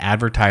based on the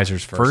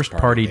advertiser's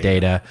first-party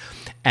data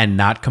and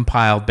not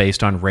compiled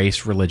based on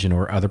race, religion,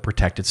 or other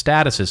protected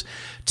statuses.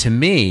 To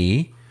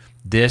me,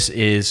 this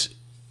is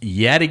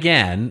yet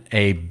again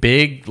a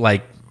big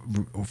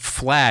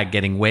flag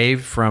getting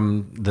waved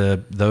from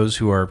those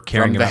who are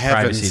caring about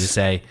privacy to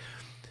say,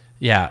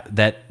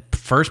 that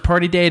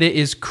first-party data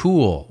is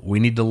cool. We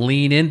need to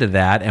lean into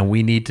that, and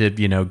we need to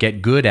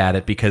get good at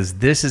it because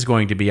this is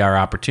going to be our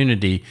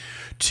opportunity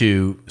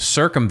to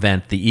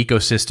circumvent the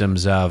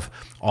ecosystems of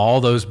all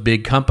those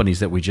big companies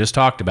that we just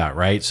talked about,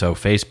 right? So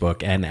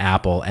Facebook and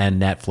Apple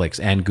and Netflix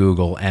and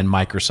Google and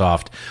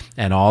Microsoft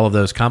and all of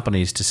those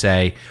companies to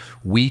say,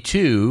 we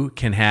too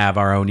can have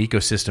our own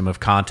ecosystem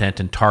of content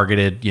and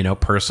targeted,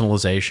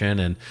 personalization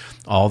and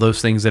all those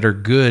things that are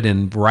good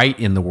and right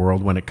in the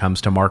world when it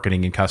comes to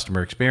marketing and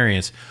customer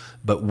experience.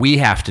 But we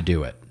have to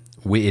do it.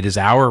 It is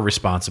our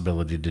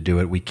responsibility to do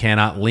it. We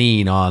cannot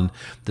lean on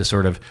the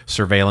sort of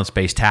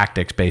surveillance-based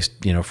tactics based,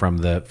 from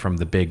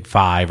the big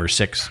 5 or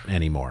 6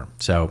 anymore.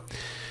 So,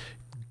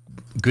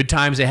 good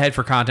times ahead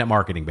for content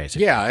marketing,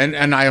 basically. Yeah,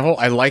 and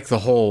I like the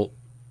whole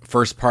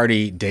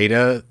first-party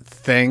data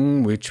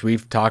thing, which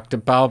we've talked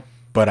about,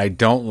 but I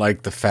don't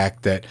like the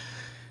fact that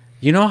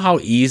how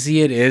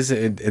easy it is.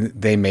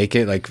 They make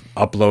it like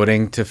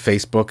uploading to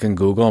Facebook and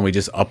Google, and we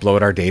just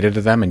upload our data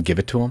to them and give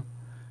it to them.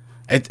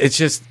 It's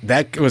just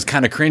that was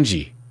kind of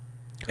cringy,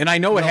 and I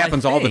know it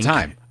happens all the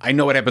time. I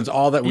know it happens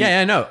all that.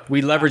 I know.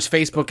 We leverage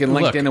Facebook and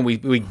LinkedIn, and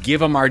we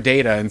give them our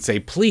data and say,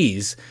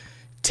 please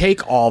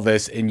take all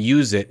this and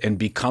use it and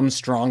become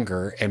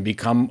stronger and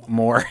become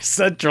more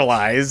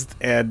centralized.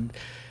 And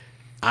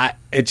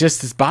it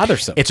just is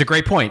bothersome. It's a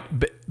great point,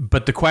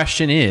 but the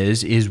question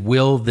is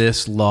will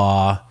this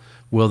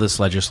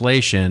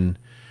legislation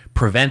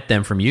prevent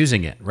them from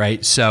using it,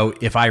 right? So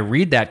if I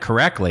read that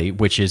correctly,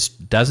 which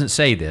doesn't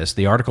say this,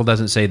 the article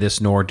doesn't say this,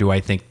 nor do I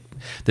think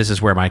this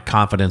is where my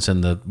confidence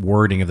in the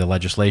wording of the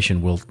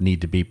legislation will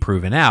need to be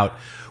proven out,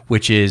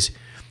 which is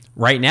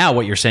right now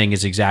what you're saying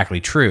is exactly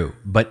true.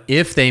 But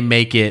if they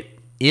make it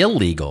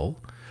illegal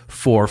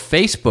for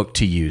Facebook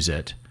to use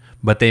it,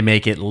 but they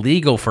make it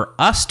legal for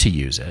us to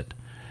use it,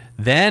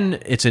 then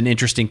it's an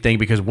interesting thing,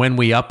 because when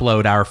we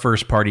upload our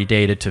first-party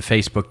data to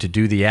Facebook to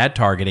do the ad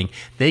targeting,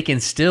 they can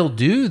still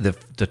do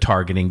the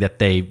targeting that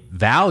they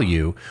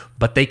value,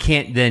 but they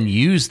can't then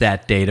use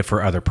that data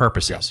for other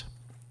purposes.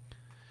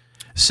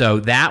 So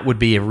that would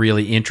be a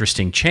really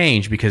interesting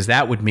change, because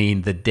that would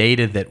mean the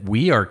data that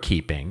we are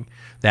keeping,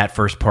 that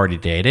first party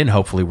data, and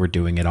hopefully we're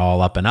doing it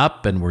all up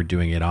and we're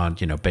doing it on,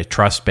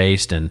 trust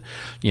based, and,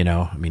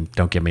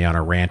 don't get me on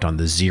a rant on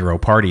the zero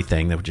party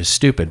thing, that was just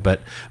stupid, but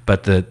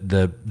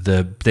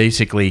the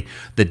basically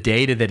the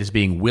data that is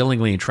being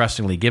willingly and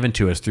trustingly given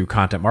to us through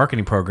content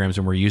marketing programs,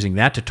 and we're using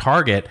that to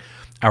target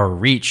our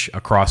reach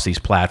across these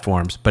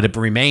platforms, but it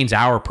remains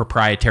our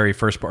proprietary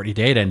first-party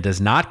data and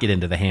does not get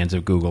into the hands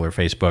of Google or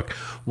Facebook.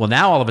 Well,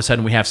 now all of a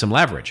sudden we have some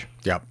leverage.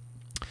 Yep.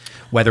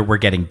 Whether we're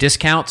getting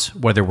discounts,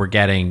 whether we're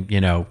getting,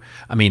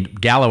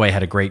 Galloway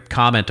had a great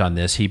comment on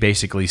this. He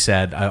basically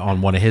said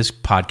on one of his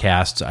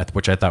podcasts,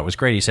 which I thought was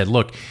great, he said,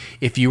 look,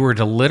 if you were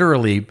to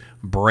literally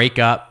break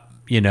up,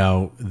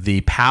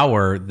 the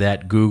power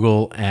that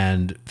Google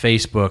and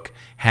Facebook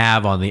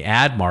have on the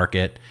ad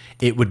market,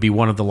 it would be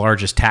one of the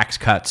largest tax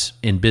cuts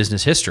in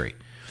business history,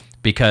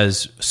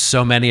 because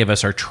so many of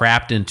us are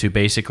trapped into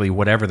basically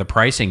whatever the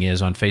pricing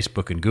is on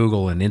Facebook and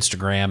Google and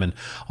Instagram and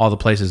all the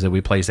places that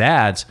we place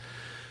ads.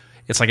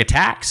 It's like a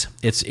tax.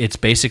 It's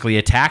basically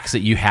a tax that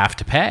you have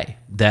to pay,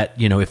 that,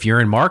 if you're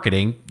in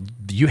marketing,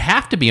 you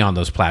have to be on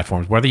those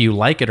platforms, whether you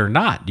like it or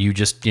not. You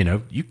just,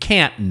 you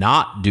can't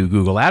not do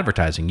Google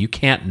advertising. You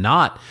can't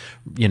not,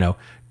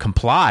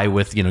 comply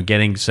with,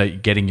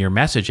 getting your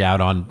message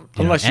out on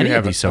any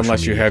of these social media platforms.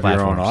 Unless you have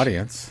your own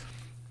audience.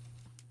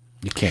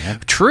 You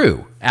can't.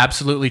 True.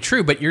 Absolutely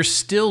true. But you're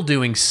still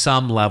doing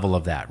some level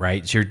of that,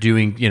 right? So you're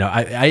doing,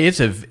 it's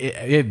a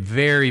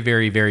very,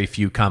 very, very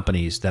few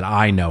companies that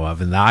I know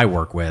of and that I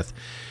work with,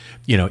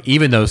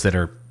 even those that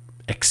are,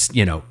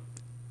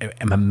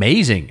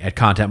 amazing at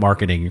content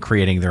marketing and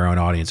creating their own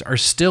audience, are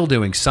still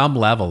doing some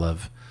level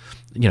of,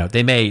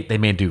 they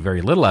may do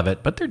very little of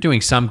it, but they're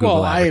doing some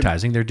Google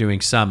advertising. They're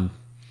doing some,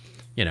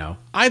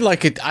 I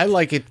like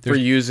it for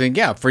using,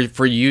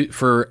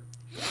 for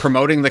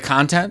promoting the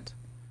content.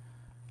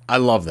 I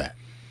love that.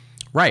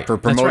 Right. For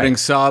promoting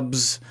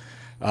subs,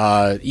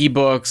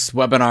 ebooks,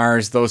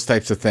 webinars, those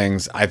types of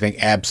things, I think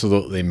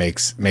absolutely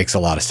makes a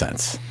lot of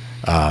sense.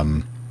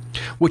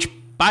 Which,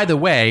 by the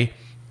way,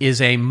 is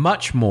a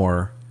much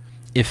more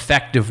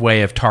effective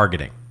way of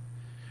targeting.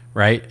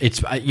 Right?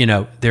 It's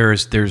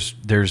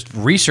there's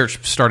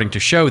research starting to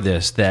show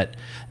this,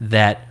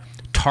 that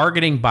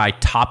targeting by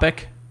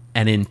topic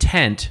and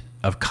intent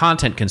of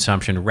content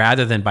consumption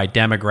rather than by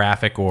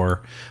demographic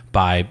or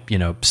by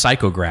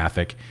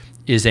psychographic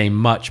is a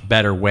much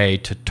better way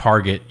to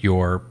target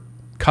your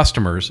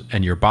customers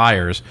and your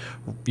buyers,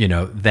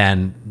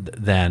 than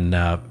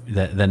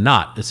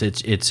not.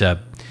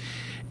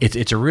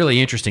 It's a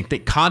really interesting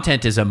thing.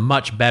 Content is a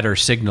much better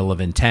signal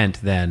of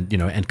intent than,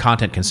 and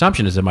content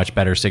consumption is a much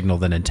better signal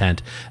than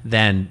intent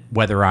than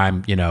whether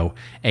I'm,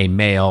 a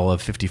male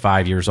of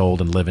 55 years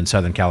old and live in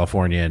Southern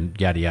California and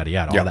yada, yada,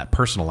 yada, all that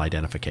personal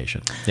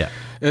identification. Yeah.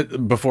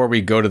 Before we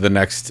go to the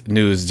next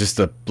news, just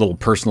a little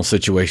personal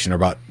situation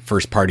about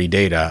first-party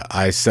data.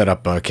 I set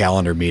up a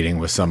calendar meeting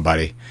with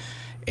somebody,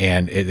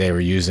 and they were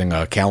using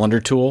a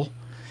calendar tool.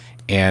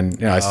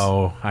 And I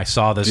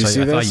saw this.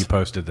 I thought you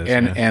posted this.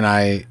 And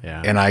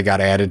I got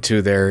added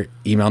to their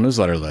email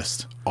newsletter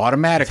list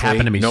automatically. It's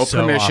happened to me no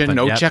so permission, often.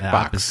 No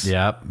checkbox.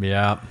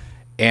 Yep.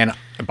 And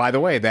by the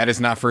way, that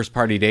is not first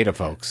party data,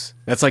 folks.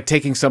 That's like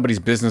taking somebody's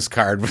business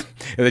card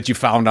that you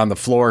found on the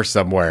floor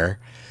somewhere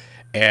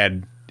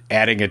and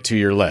adding it to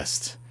your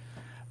list.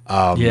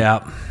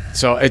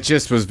 So it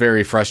just was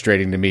very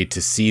frustrating to me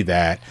to see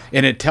that,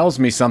 and it tells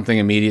me something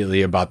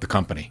immediately about the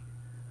company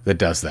that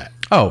does that.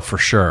 Oh, for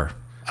sure.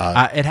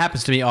 It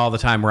happens to me all the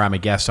time where I'm a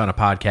guest on a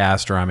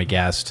podcast, or I'm a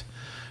guest,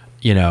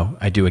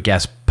 I do a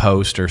guest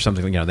post or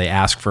something, they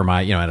ask for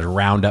my, at a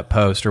roundup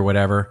post or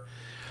whatever,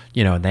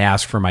 and they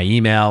ask for my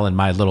email and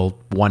my little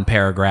one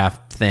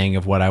paragraph thing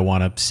of what I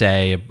want to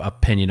say,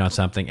 opinion on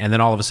something. And then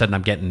all of a sudden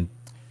I'm getting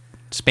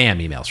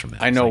spam emails from them.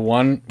 I know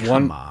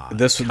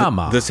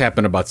this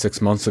happened about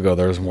 6 months ago.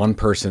 There was one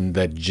person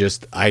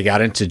that I got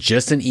into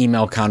just an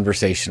email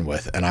conversation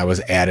with, and I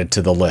was added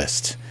to the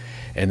list.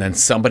 And then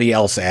somebody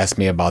else asked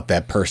me about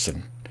that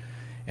person.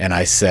 And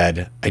I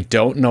said, I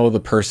don't know the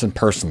person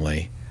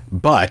personally,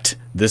 but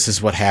this is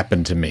what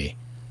happened to me.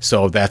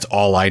 So that's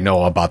all I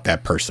know about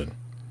that person.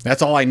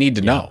 That's all I need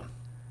to know.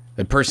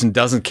 The person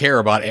doesn't care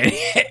about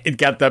it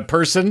got that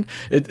person.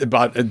 It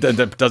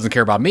doesn't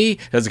care about me.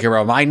 Doesn't care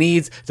about my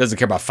needs. Doesn't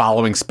care about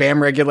following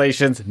spam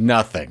regulations.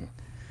 Nothing.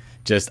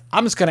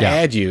 I'm just going to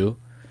add you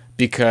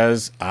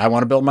because I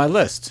want to build my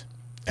list.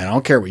 And I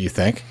don't care what you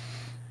think.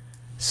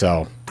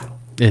 So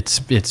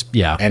it's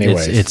yeah.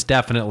 Anyways, it's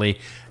definitely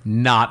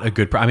not a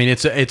good. I mean,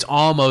 it's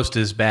almost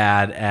as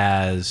bad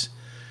as,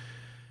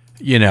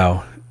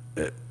 and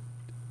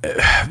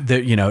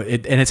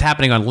it's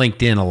happening on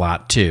LinkedIn a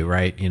lot too,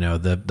 right?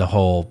 The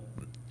whole.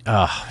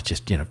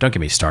 Just don't get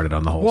me started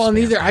on the whole. Well,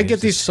 neither I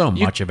get these so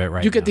much of it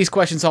right. You get these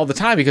questions all the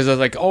time because I was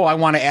like, I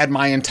want to add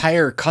my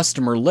entire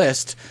customer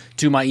list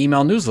to my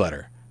email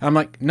newsletter. I'm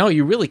like, no,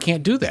 you really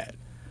can't do that.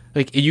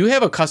 Like, you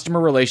have a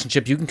customer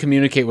relationship, you can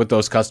communicate with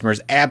those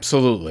customers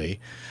absolutely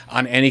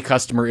on any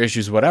customer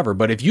issues, whatever.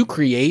 But if you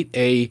create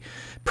a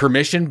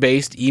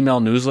permission-based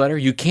email newsletter,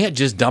 you can't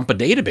just dump a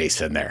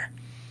database in there.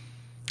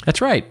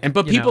 That's right.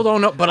 But people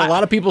don't know. But a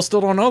lot of people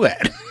still don't know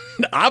that,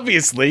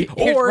 obviously,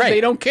 or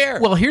they don't care.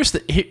 Well, here's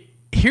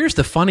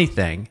the funny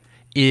thing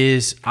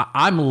is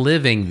I'm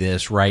living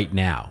this right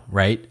now,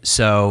 right?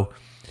 So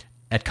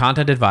at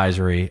Content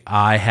Advisory,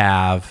 I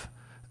have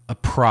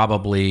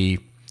probably,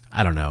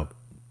 I don't know,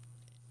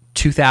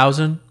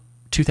 2,000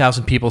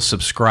 people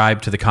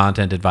subscribe to the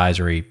Content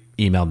Advisory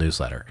email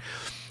newsletter.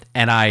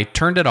 And I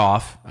turned it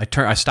off.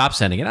 I stopped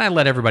sending it. And I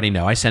let everybody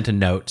know. I sent a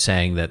note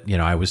saying that,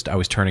 I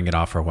was turning it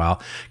off for a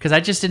while because I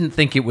just didn't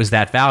think it was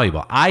that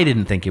valuable. I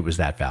didn't think it was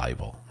that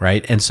valuable,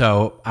 right? And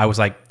so I was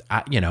like,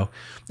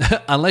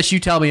 unless you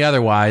tell me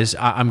otherwise,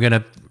 I'm going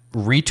to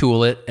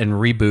retool it and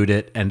reboot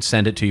it and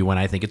send it to you when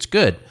I think it's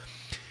good.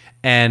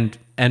 And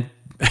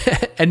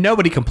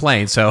nobody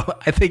complained, so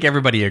I think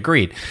everybody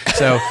agreed.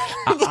 So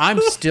I'm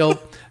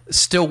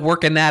still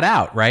working that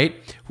out, right?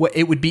 Well,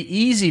 it would be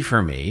easy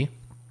for me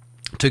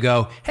to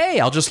go, hey,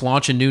 I'll just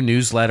launch a new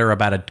newsletter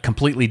about a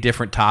completely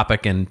different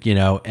topic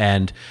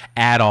and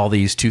add all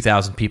these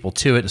 2,000 people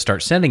to it and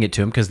start sending it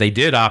to them because they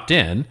did opt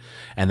in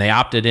and they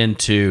opted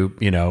into,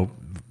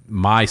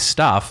 my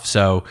stuff.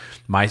 So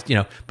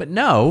but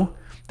no,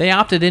 they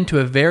opted into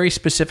a very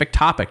specific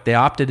topic. They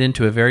opted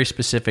into a very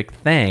specific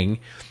thing.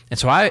 And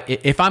so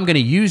if I'm going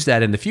to use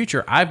that in the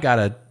future, I've got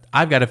to,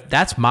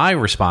 that's my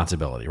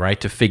responsibility, right?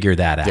 To figure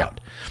that out,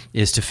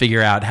 is to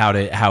figure out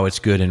how it's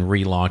good and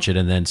relaunch it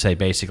and then say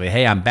basically,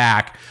 hey, I'm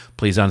back.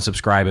 Please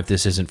unsubscribe if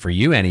this isn't for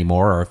you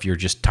anymore, or if you're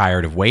just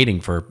tired of waiting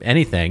for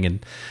anything,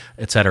 and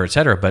et cetera, et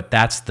cetera. But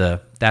that's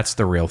the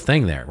real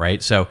thing there,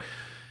 right? So,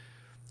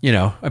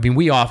 I mean,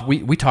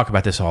 we talk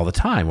about this all the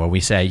time when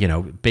we say,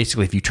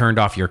 basically if you turned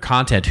off your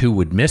content, who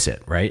would miss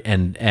it, right?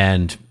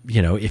 And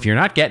if you're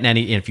not getting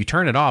any, if you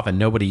turn it off and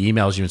nobody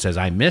emails you and says,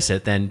 I miss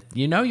it, then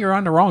you're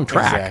on the wrong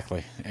track.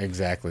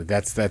 Exactly.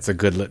 That's a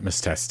good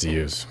litmus test to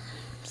use.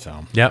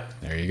 So, yep.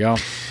 There you go.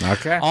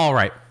 Okay. All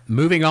right.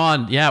 Moving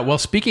on. Yeah. Well,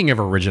 speaking of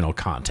original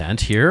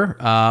content here,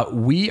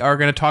 we are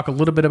going to talk a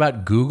little bit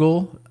about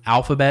Google,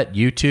 Alphabet,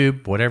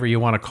 YouTube, whatever you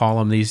want to call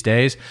them these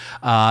days.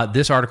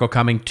 This article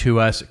coming to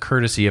us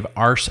courtesy of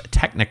Ars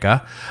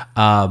Technica,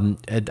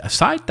 a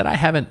site that I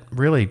haven't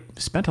really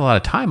spent a lot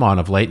of time on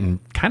of late and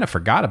kind of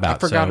forgot about.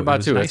 I forgot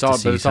about too. Nice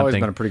it's always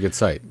been a pretty good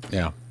site.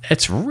 Yeah.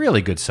 It's a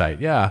really good site,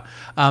 yeah.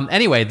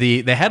 Anyway,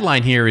 the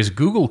headline here is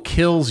Google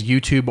kills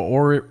YouTube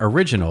or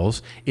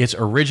Originals, its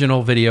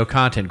original video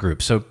content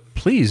group. So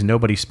please,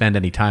 nobody spend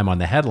any time on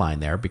the headline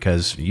there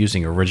because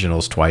using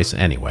Originals twice.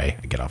 Anyway,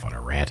 I get off on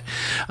a rant.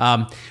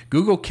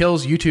 Google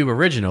kills YouTube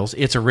Originals,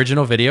 its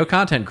original video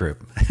content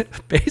group.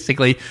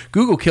 Basically,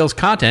 Google kills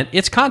content,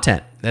 its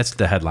content. That's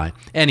the headline.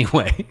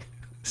 Anyway.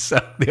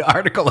 So the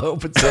article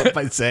opens up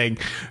by saying,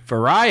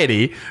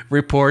 Variety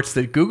reports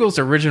that Google's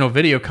original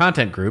video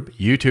content group,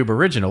 YouTube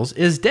Originals,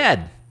 is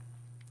dead.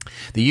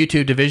 The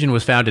YouTube division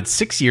was founded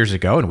 6 years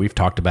ago, and we've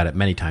talked about it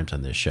many times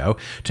on this show,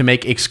 to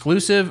make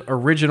exclusive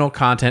original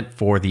content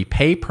for the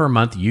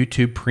pay-per-month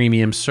YouTube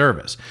Premium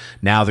service.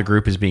 Now the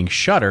group is being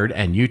shuttered,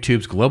 and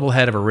YouTube's global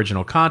head of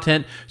original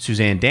content,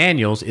 Suzanne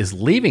Daniels, is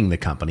leaving the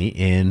company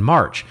in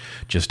March.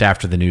 Just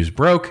after the news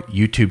broke,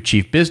 YouTube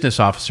Chief Business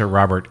Officer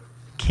Robert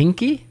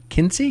Kinchy,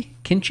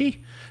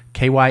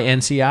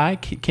 K-Y-N-C-I,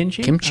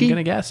 Kimchi, I'm going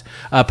to guess,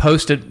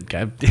 posted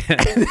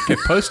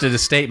a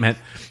statement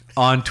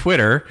on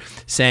Twitter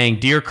saying,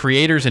 Dear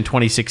creators, in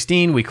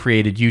 2016, we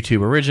created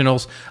YouTube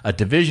Originals, a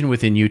division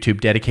within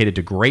YouTube dedicated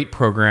to great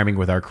programming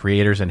with our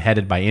creators and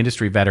headed by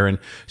industry veteran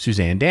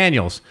Suzanne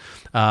Daniels.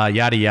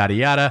 Yada, yada,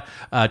 yada.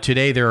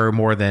 Today, there are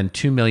more than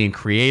 2 million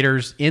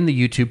creators in the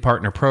YouTube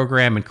Partner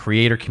Program, and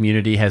creator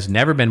community has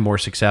never been more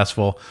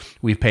successful.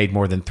 We've paid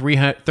more than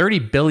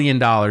 $30 billion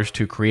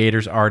to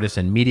creators, artists,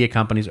 and media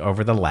companies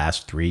over the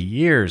last 3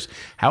 years.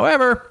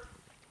 However,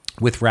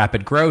 with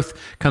rapid growth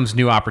comes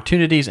new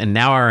opportunities, and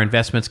now our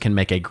investments can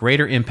make a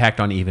greater impact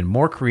on even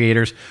more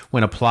creators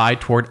when applied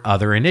toward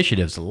other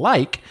initiatives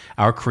like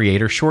our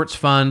Creator Shorts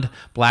Fund,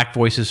 Black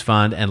Voices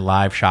Fund, and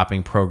live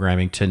shopping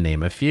programming, to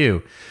name a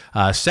few.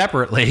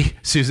 Separately,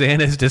 Suzanne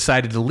has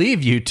decided to leave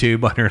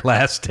YouTube on her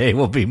last day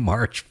will be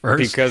March 1st.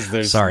 Because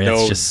there's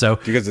it's just so...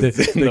 Because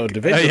it's no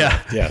division.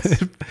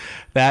 Yes.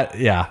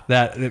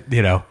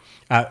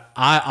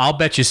 I'll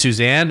bet you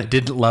Suzanne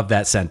didn't love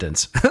that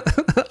sentence.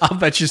 I'll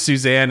bet you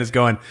Suzanne is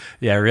going,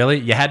 yeah, really?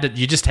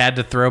 You just had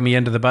to throw me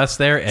into the bus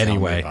there?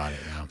 Anyway. Tell me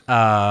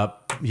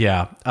about it,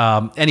 Yeah.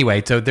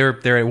 Anyway, so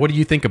they're. What do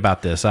you think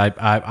about this?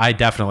 I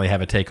definitely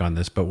have a take on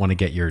this, but want to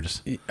get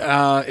yours.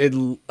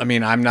 I'm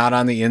not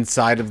on the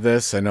inside of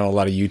this. I know a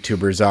lot of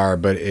YouTubers are,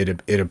 but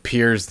it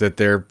appears that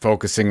they're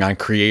focusing on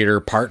creator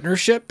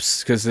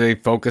partnerships because they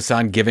focus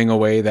on giving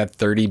away that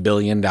 $30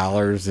 billion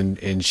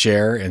in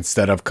share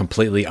instead of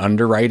completely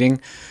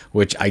underwriting,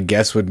 which I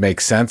guess would make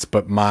sense.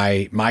 But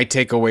my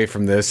takeaway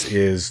from this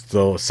is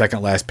the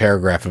second last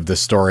paragraph of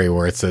this story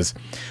where it says,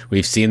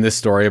 we've seen this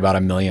story about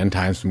 1 million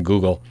times from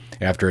Google.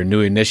 After a new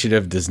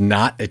initiative does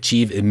not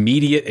achieve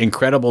immediate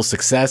incredible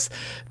success,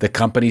 the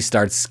company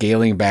starts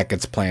scaling back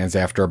its plans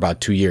after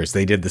about 2 years.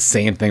 They did the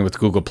same thing with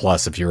Google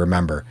Plus, if you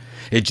remember.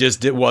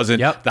 It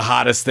wasn't the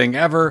hottest thing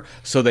ever,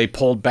 so they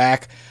pulled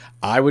back.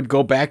 I would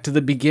go back to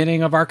the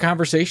beginning of our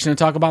conversation and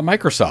talk about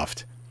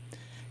Microsoft.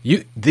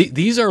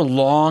 These are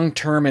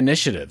long-term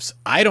initiatives.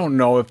 I don't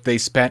know if they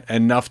spent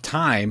enough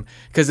time,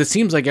 because it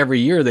seems like every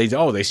year they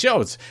show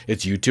it's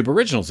YouTube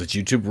Originals, it's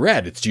YouTube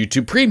Red, it's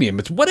YouTube Premium.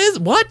 What is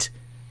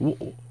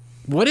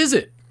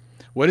it?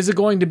 What is it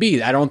going to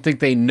be? I don't think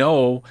they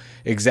know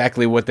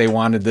exactly what they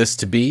wanted this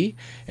to be,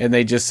 and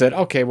they just said,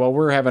 okay, well,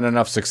 we're having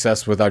enough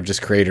success with our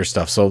just creator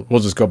stuff, so we'll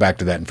just go back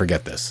to that and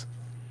forget this.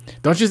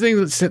 Don't you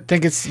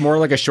think it's more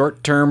like a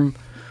short-term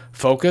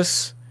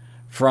focus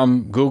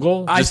from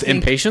Google? Just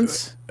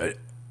impatience?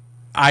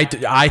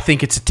 I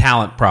think it's a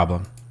talent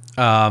problem,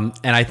 and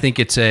I think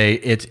it's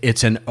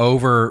an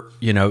over.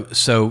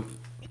 So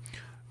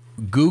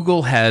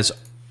Google has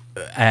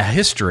a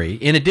history,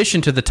 in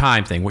addition to the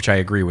time thing, which I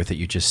agree with that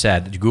you just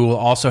said. Google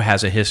also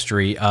has a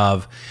history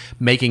of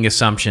making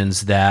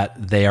assumptions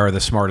that they are the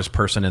smartest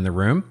person in the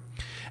room,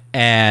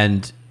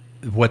 and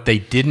what they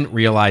didn't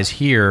realize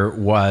here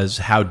was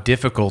how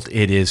difficult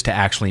it is to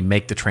actually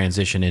make the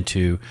transition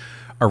into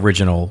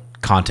original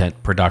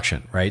content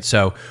production, right?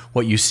 So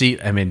what you see,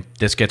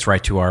 this gets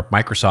right to our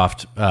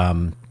Microsoft,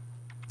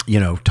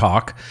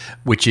 talk,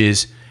 which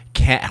is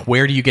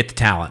where do you get the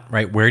talent,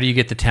 right? Where do you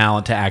get the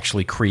talent to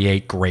actually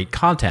create great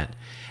content?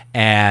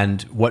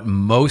 And what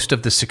most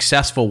of the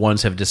successful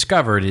ones have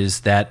discovered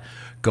is that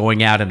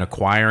going out and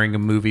acquiring a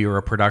movie or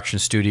a production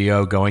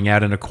studio, going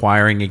out and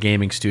acquiring a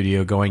gaming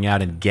studio, going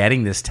out and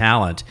getting this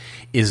talent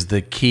is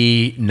the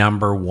key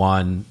number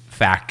one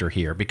factor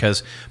here,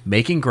 because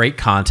making great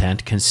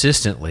content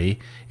consistently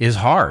is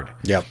hard.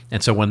 Yep.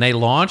 And so when they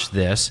launched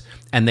this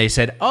and they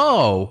said,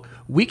 oh,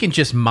 we can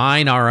just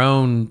mine our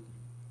own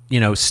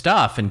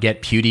stuff and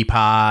get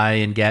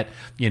PewDiePie and get,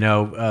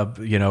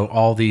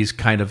 all these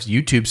kind of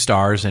YouTube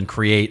stars and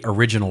create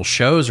original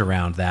shows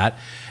around that.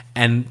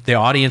 And the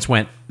audience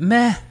went,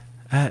 meh,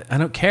 I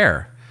don't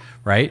care,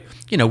 right?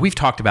 We've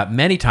talked about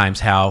many times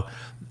how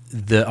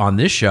on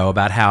this show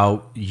about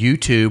how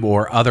YouTube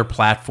or other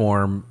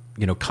platform,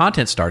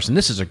 content stars, and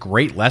this is a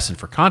great lesson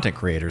for content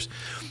creators,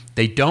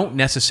 they don't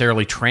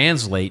necessarily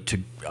translate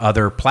to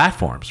other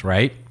platforms,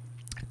 right?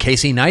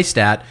 Casey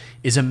Neistat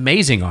is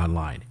amazing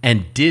online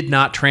and did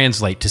not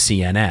translate to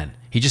CNN.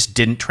 He just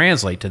didn't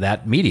translate to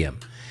that medium.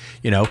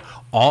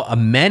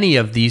 Many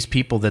of these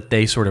people that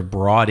they sort of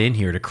brought in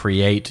here to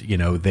create,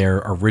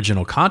 their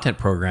original content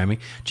programming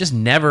just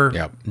never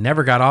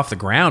got off the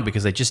ground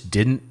because they just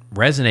didn't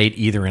resonate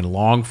either in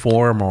long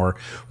form or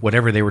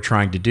whatever they were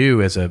trying to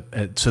do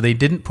so they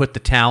didn't put the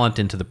talent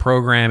into the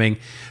programming.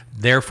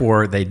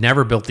 Therefore, they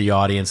never built the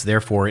audience.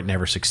 Therefore, it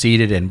never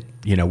succeeded. And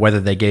whether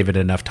they gave it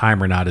enough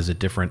time or not is a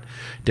different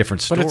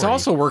story. But it's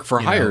also work for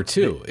hire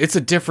too. It's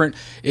a different.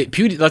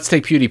 Let's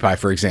take PewDiePie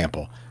for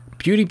example.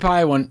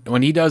 PewDiePie,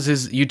 when he does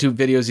his YouTube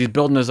videos, he's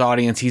building his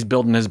audience, he's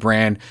building his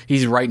brand,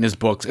 he's writing his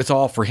books. It's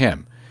all for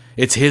him.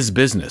 It's his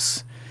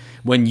business.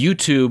 When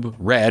YouTube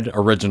Red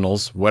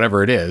Originals,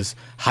 whatever it is,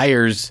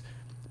 hires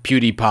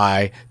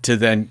PewDiePie to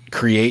then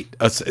create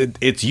it's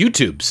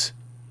YouTube's.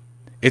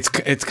 It's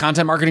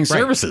content marketing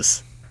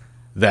services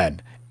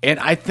then. And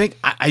I think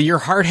your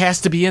heart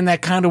has to be in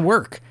that kind of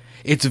work.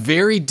 It's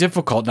very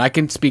difficult, and I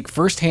can speak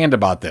firsthand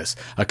about this.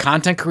 A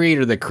content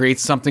creator that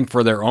creates something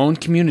for their own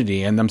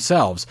community and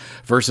themselves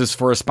versus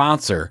for a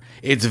sponsor,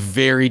 it's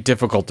very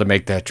difficult to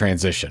make that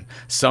transition.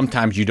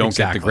 Sometimes you don't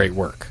get the great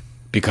work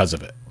because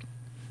of it.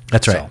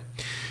 That's right.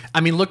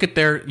 Look at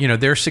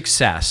their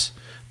success.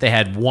 They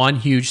had one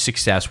huge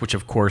success, which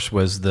of course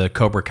was the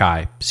Cobra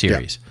Kai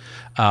series,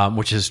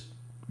 which is.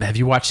 Have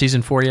you watched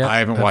season 4 yet? I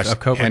haven't watched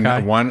Cobra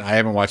Kai. I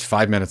haven't watched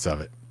 5 minutes of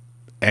it.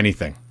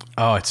 Anything.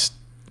 Oh,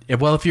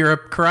 if you're a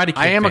Karate Kid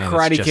fan. I am a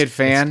Karate Kid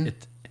fan,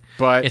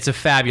 but it's a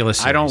fabulous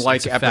series. I don't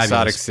like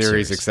episodic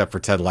series except for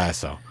Ted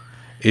Lasso.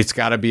 It's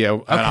got to be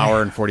an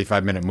hour and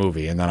 45-minute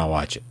movie, and then I'll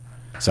watch it.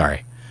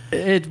 Sorry.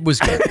 It was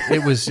good.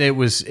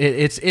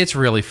 It's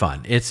really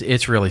fun.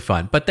 It's really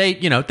fun. But they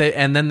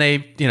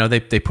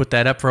put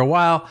that up for a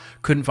while,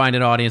 couldn't find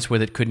an audience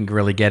with it, couldn't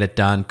really get it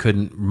done,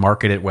 couldn't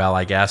market it well,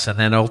 I guess. And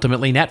then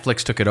ultimately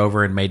Netflix took it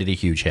over and made it a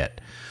huge hit.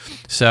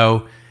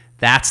 So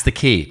that's the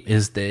key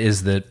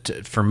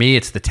for me,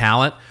 it's the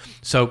talent.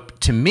 So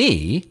to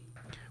me,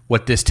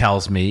 what this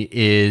tells me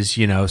is,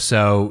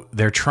 so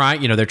they're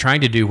trying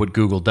to do what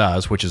Google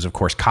does, which is, of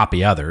course,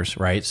 copy others,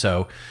 right?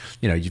 So,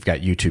 you've got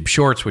YouTube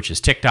Shorts, which is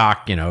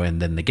TikTok,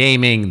 and then the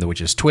gaming, which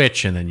is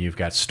Twitch, and then you've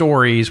got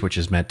Stories, which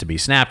is meant to be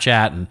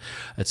Snapchat, and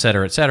et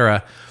cetera, et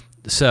cetera.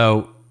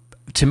 So,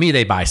 to me,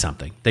 they buy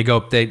something.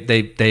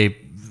 They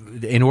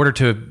in order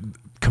to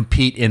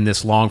compete in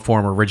this long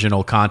form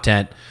original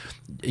content,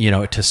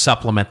 to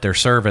supplement their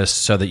service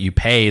so that you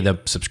pay the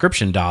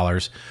subscription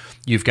dollars,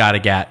 they've got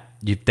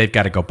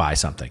to go buy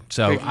something.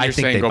 So I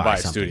think they buy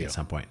something at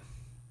some point.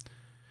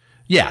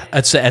 Yeah,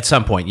 at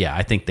some point, yeah,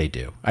 I think they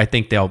do. I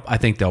think they'll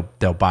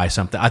buy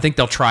something. I think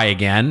they'll try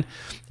again,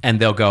 and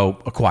they'll go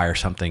acquire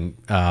something.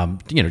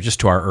 Just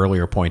to our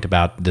earlier point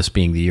about this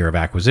being the year of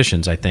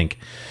acquisitions, I think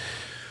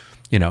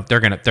they're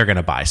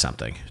gonna buy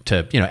something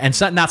to and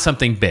it's not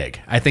something big.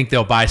 I think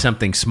they'll buy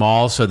something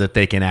small so that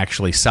they can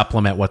actually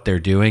supplement what they're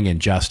doing and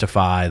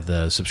justify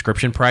the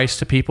subscription price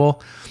to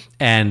people,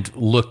 and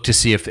look to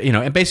see if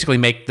and basically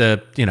make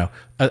the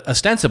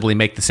ostensibly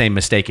make the same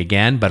mistake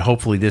again, but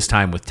hopefully this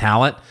time with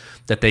talent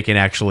that they can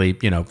actually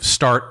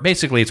start.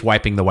 Basically, it's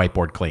wiping the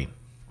whiteboard clean.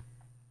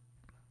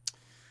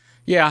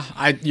 Yeah,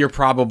 you're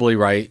probably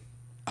right.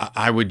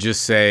 I would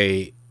just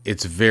say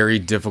it's very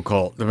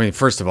difficult. I mean,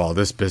 first of all,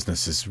 this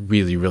business is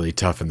really, really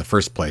tough in the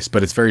first place,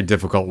 but it's very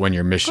difficult when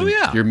your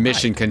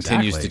mission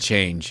continues to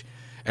change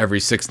every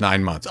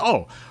 6-9 months.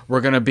 Oh, we're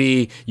going to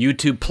be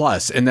YouTube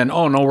Plus, and then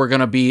we're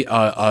going to be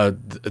a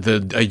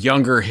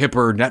younger,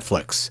 hipper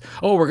Netflix.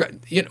 Oh, we're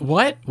going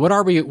what? What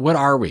are we? What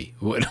are we?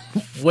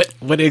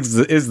 What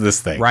is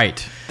this thing?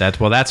 Right.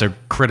 That's a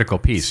critical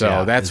piece.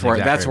 So that's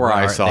where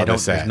I saw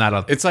this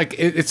at. It's like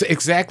it's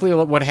exactly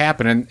what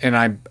happened, and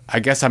I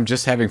guess I'm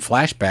just having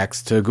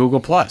flashbacks to Google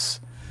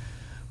Plus.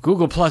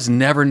 Google Plus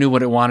never knew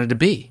what it wanted to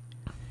be,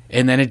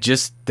 and then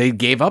they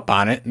gave up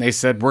on it, and they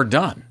said we're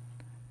done.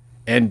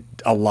 And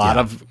a lot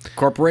of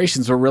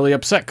corporations were really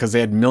upset because they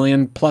had 1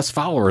 million plus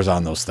followers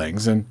on those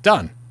things, and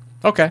done.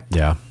 Okay.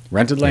 Yeah.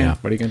 Rented land. Yeah.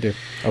 What are you going to do?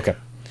 Okay.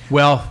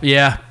 Well,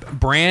 yeah.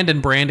 Brand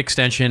and brand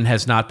extension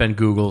has not been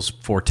Google's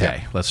forte.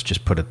 Yeah. Let's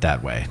just put it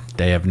that way.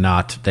 They have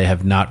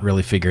not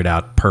really figured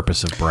out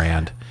purpose of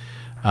brand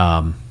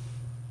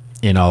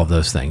in all of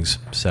those things.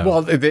 So,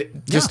 well,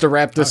 just to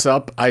wrap this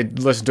up, I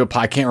listened to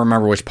I can't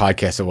remember which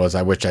podcast it was.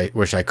 I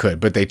wish I could,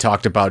 but they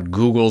talked about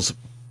Google's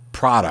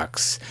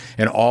products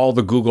and all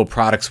the Google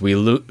products we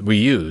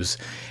use,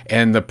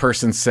 and the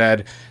person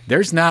said,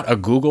 "There's not a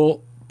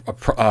Google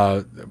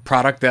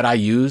product that I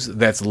use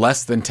that's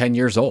less than 10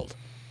 years old.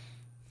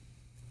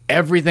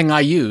 Everything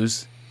I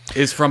use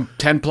is from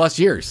 10 plus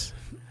years.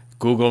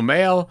 Google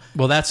Mail,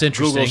 well, that's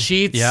interesting. Google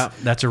Sheets, yeah,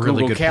 that's a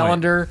really Google good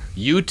Calendar, point.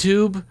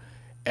 YouTube,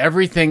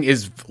 everything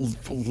is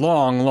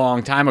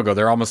long time ago.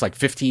 They're almost like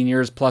 15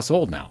 years plus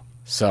old now.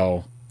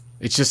 So."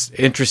 It's just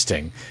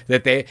interesting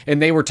that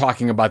they were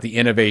talking about the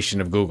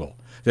innovation of Google,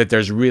 that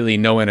there's really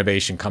no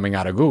innovation coming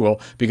out of Google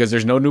because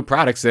there's no new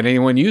products that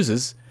anyone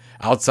uses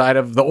outside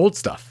of the old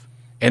stuff.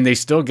 And they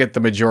still get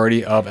the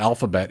majority of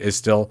Alphabet is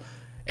still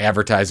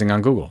advertising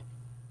on Google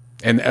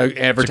and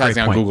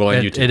advertising on Google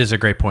and YouTube. It is a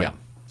great point. Yeah.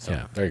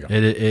 So there you go.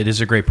 It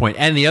is a great point.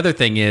 And the other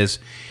thing is,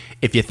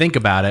 if you think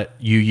about it,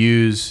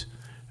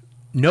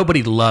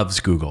 nobody loves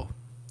Google.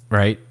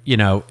 Right?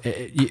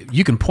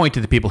 You can point to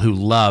the people who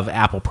love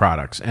Apple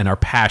products and are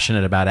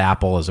passionate about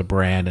Apple as a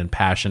brand and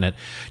passionate.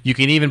 You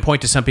can even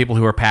point to some people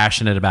who are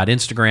passionate about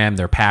Instagram.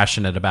 They're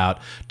passionate about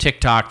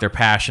TikTok. They're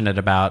passionate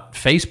about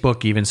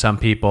Facebook, even some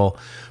people.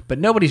 But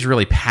nobody's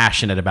really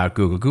passionate about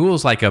Google.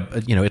 Google's like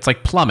it's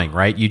like plumbing,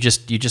 right? You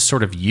just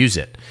sort of use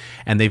it.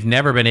 And they've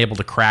never been able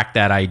to crack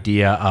that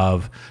idea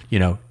of,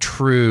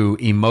 true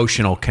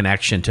emotional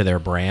connection to their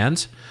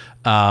brands.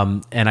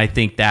 And I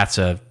think that's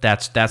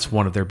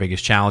one of their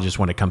biggest challenges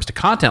when it comes to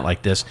content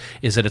like this,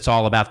 is that it's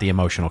all about the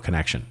emotional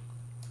connection.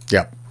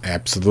 Yep,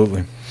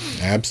 absolutely.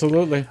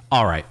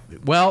 All right.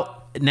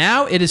 Well,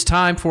 now it is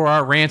time for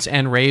our rants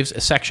and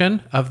raves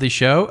section of the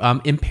show.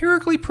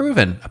 Empirically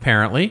proven,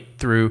 apparently,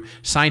 through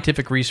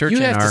scientific research. You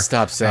have to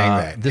stop saying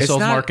that. This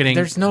old marketing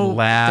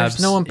labs.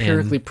 There's no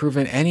empirically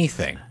proven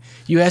anything.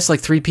 You asked like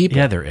 3 people.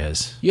 Yeah, there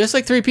is. You asked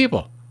like 3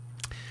 people.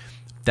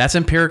 That's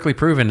empirically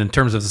proven in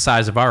terms of the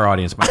size of our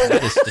audience.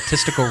 That is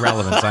statistical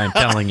relevance, I am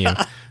telling you,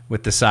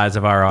 with the size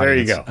of our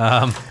audience. There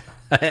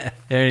you go.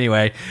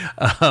 Anyway,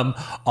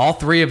 all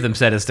 3 of them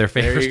said it's their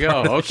favorite. There you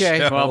go.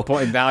 Okay. Show.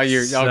 Well, now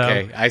you're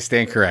okay. I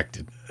stand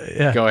corrected.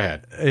 Yeah. Go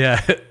ahead. Yeah.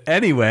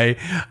 Anyway,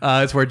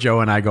 it's where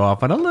Joe and I go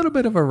off on a little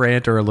bit of a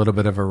rant or a little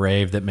bit of a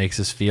rave that makes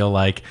us feel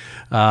like,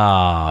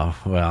 I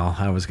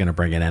was going to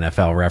bring an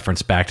NFL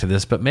reference back to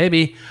this, but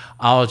maybe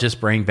I'll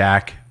just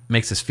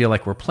makes us feel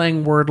like we're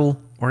playing Wordle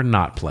or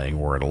not playing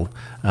Wordle.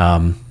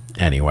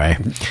 Anyway.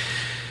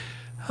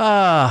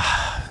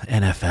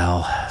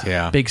 NFL.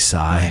 Yeah. Big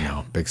sigh. I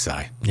know. Big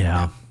sigh.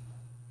 Yeah.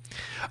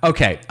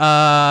 Okay.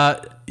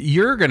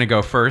 you're going to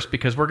go first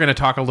because we're going to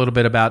talk a little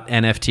bit about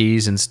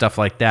NFTs and stuff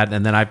like that,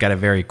 and then I've got a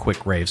very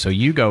quick rave. So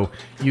you go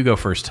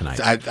first tonight.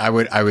 I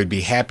would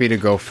be happy to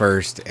go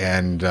first,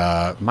 and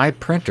my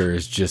printer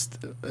is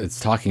it's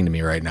talking to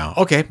me right now.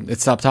 Okay, it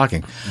stopped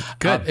talking.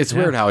 Good. It's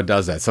weird how it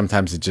does that.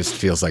 Sometimes it just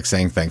feels like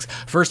saying things.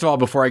 First of all,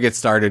 before I get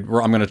started,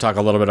 I'm going to talk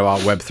a little bit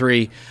about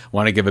Web3.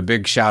 Want to give a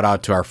big shout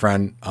out to our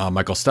friend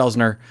Michael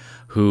Stelzner,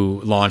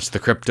 who launched the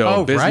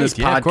Crypto Business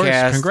Podcast. Of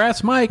course.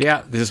 Congrats, Mike.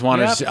 Yeah, just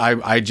wanted.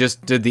 I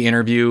just did the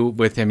interview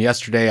with him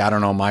yesterday. I don't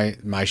know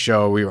my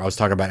show. I was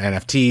talking about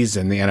NFTs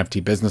and the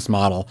NFT business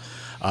model.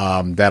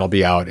 That'll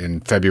be out in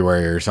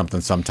February or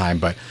sometime.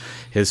 But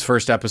his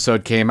first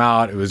episode came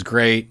out. It was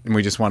great, and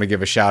we just want to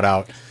give a shout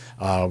out.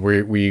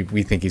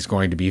 We think he's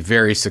going to be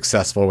very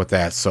successful with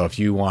that. So if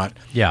you want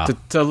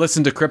to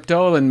listen to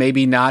crypto, and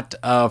maybe not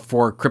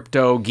for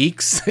crypto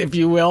geeks, if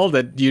you will,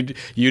 that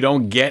you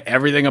don't get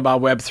everything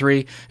about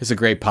Web3, it's a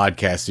great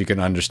podcast. So you can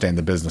understand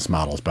the business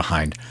models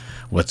behind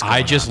what's going on.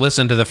 I just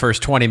listened to the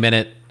first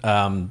 20-minute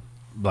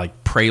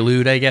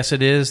prelude, I guess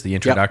it is, the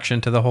introduction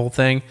to the whole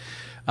thing.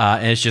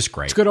 And it's just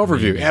great. It's a good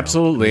overview.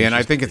 Absolutely. And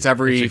I think it's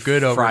every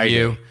good Friday.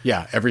 Overview.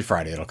 Yeah, every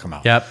Friday it'll come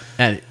out. Yep.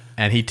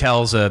 And he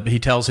tells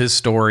his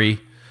story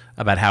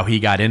about how he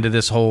got into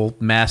this whole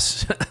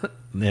mess,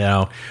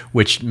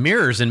 which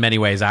mirrors in many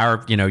ways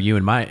our, you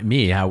and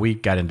me, how we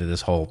got into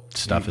this whole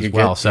stuff as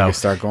well. So you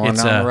start going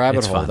down the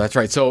rabbit hole. Fun. That's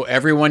right. So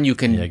everyone, you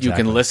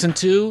can listen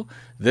to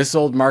This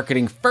Old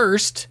Marketing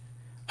first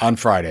on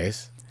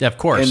Fridays. Yeah, of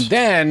course. And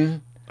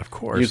then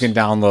you can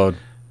download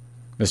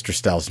Mr.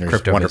 Stelzner's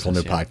Crypto wonderful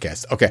business, new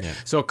podcast. Okay,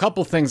 so a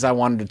couple things I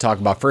wanted to talk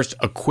about. First,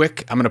 I'm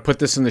going to put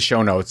this in the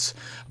show notes,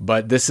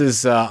 but this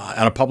is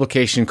on a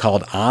publication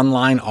called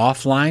Online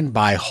Offline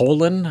by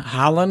Holyn.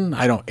 Holyn,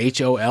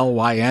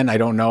 H-O-L-Y-N. I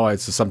don't know.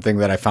 It's something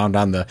that I found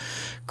on the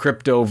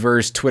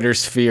Cryptoverse, Twitter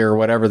sphere,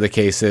 whatever the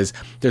case is.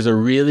 There's a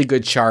really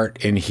good chart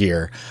in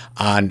here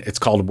it's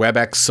called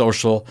WebX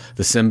Social,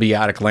 the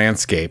Symbiotic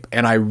Landscape.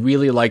 And I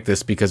really like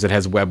this because it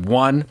has Web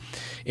 1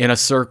 in a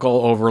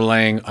circle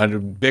overlaying a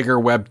bigger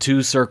Web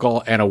 2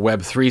 circle and a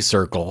Web 3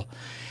 circle.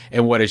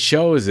 And what it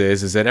shows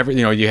is that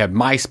you have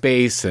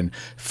MySpace and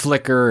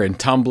Flickr and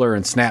Tumblr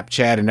and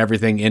Snapchat and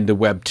everything into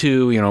Web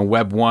 2.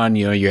 Web 1,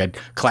 you had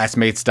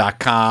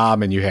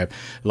classmates.com and you have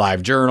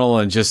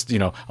LiveJournal and just,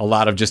 a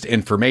lot of just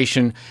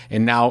information.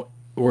 And now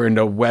we're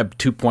into Web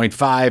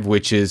 2.5,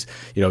 which is,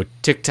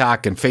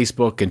 TikTok and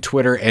Facebook and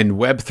Twitter, and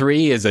Web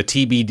 3 is a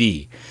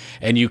TBD.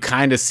 And you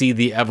kind of see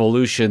the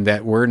evolution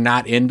that we're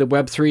not into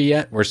Web 3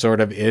 yet. We're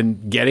sort of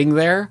in getting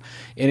there.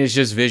 And it's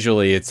just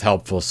visually, it's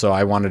helpful. So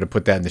I wanted to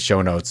put that in the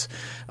show notes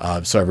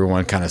so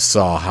everyone kind of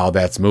saw how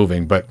that's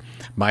moving. But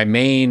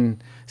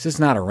this is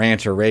not a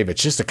rant or rave.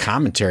 It's just a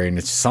commentary, and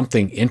it's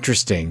something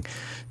interesting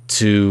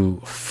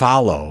to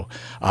follow.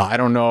 I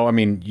don't know. I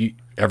mean,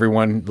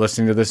 everyone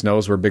listening to this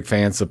knows we're big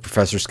fans of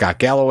Professor Scott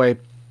Galloway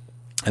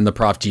and the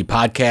Prof G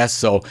podcast.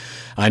 So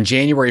on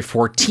January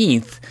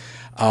 14th,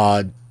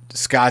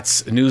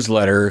 Scott's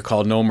newsletter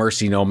called No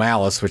Mercy, No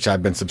Malice, which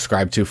I've been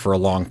subscribed to for a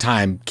long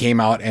time,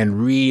 came out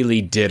and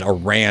really did a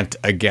rant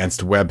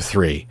against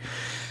Web3.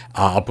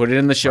 I'll put it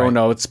in the show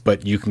notes,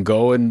 but you can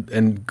go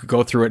and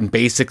go through it, and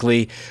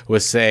basically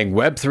was saying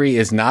Web3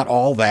 is not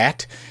all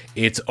that.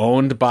 It's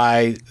owned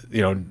by,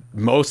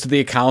 most of the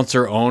accounts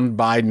are owned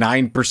by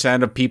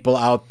 9% of people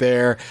out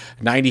there.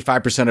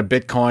 95% of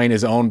Bitcoin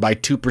is owned by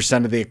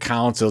 2% of the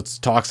accounts. So it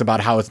talks about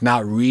how it's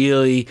not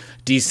really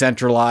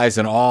decentralized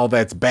and all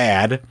that's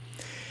bad.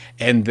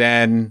 And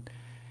then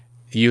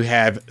you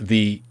have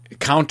the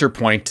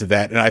counterpoint to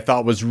that, and I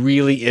thought was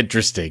really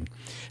interesting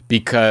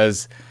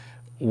because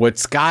what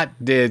Scott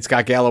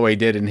Galloway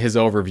did in his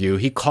overview,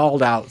 he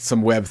called out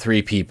some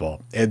Web3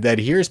 people. And that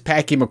here's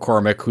Packy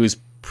McCormick, who's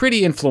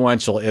pretty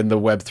influential in the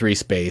Web3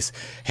 space,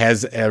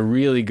 has a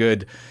really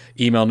good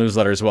email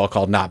newsletter as well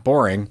called Not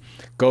Boring,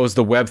 goes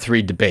the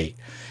Web3 debate.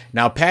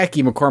 Now,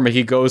 Packy McCormick,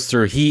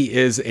 he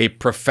is a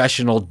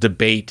professional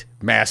debate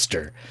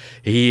master.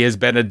 He has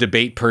been a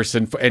debate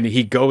person, and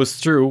he goes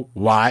through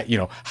why,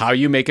 how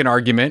you make an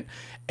argument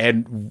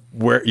and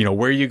where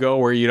you go,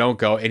 where you don't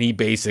go. And he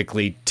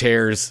basically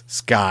tears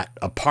Scott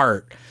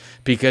apart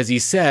because he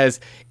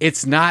says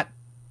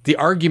the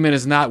argument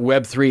is not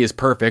Web3 is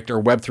perfect or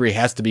Web3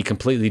 has to be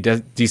completely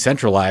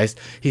decentralized.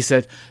 He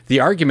said the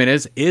argument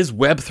is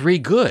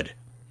Web3 good?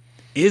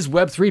 Is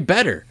Web3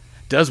 better?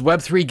 Does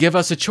Web3 give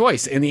us a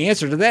choice? And the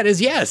answer to that is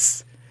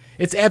yes.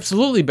 It's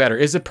absolutely better.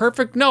 Is it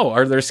perfect? No.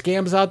 Are there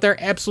scams out there?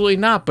 Absolutely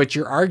not. But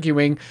you're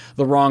arguing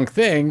the wrong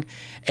thing.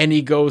 And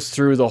he goes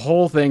through the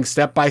whole thing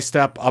step by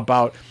step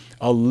about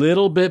a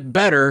little bit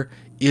better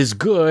is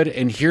good.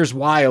 And here's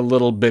why a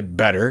little bit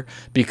better,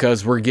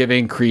 because we're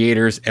giving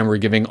creators and we're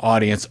giving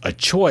audience a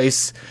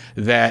choice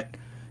that,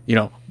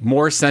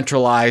 more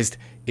centralized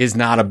is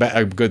not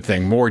a good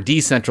thing. More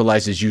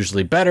decentralized is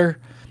usually better.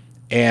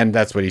 And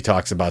that's what he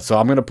talks about. So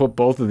I'm going to put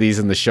both of these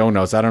in the show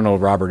notes. I don't know,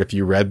 Robert, if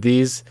you read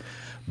these,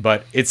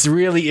 but it's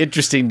really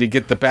interesting to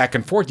get the back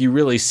and forth. You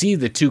really see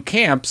the two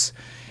camps.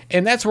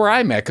 And that's where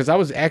I'm at, because I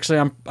was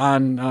actually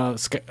on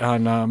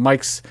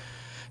Mike's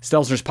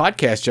Stelzner's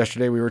podcast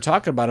yesterday, we were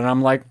talking about it, and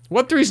I'm like,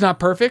 Web3 is not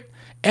perfect.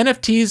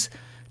 NFTs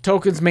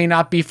tokens may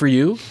not be for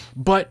you,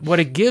 but what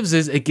it gives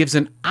is it gives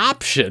an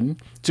option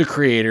to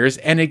creators,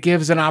 and it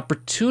gives an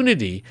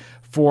opportunity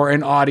for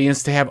an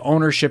audience to have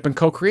ownership and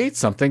co-create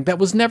something that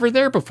was never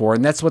there before,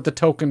 and that's what the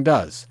token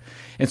does.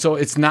 And so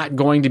it's not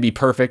going to be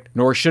perfect,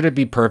 nor should it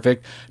be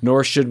perfect,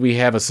 nor should we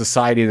have a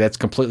society that's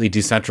completely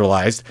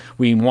decentralized.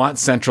 We want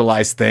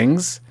centralized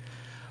things,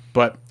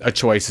 but a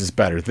choice is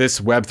better.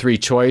 This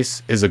Web3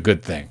 choice is a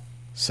good thing.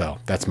 So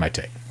that's my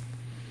take.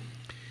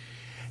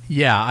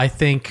 Yeah, I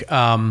think,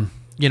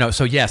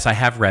 so yes, I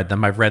have read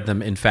them. I've read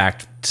them, in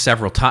fact,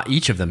 several times,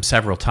 each of them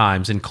several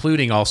times,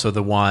 including also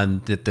the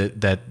one that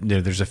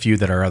there's a few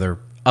that are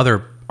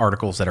other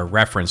articles that are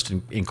referenced,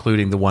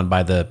 including the one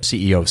by the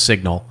CEO of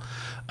Signal,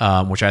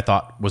 which I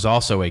thought was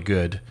also a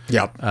good,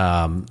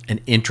 an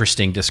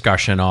interesting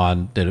discussion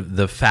on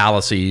the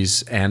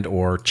fallacies and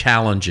or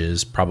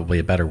challenges, probably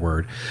a better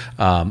word,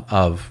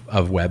 of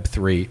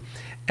Web3.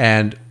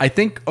 And I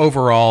think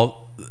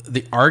overall,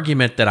 the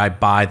argument that I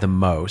buy the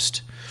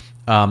most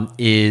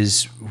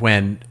is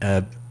when,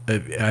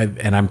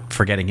 and I'm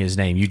forgetting his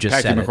name. You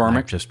just said McCormick.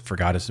 I just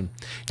forgot his name.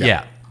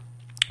 Yeah.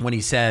 When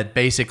he said,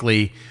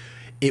 basically,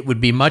 it would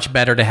be much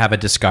better to have a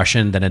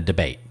discussion than a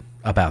debate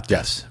about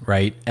this,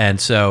 right? And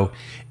so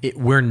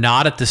we're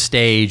not at the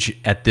stage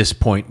at this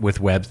point with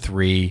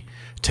Web3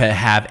 to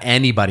have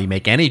anybody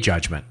make any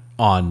judgment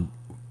on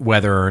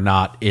whether or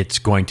not it's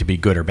going to be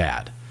good or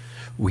bad.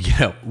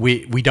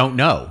 We don't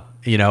know,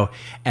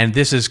 and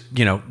this is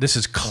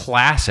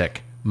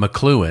classic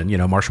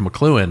McLuhan, Marshall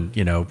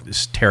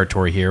McLuhan,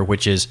 territory here,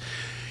 which is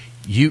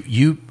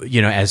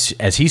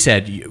as he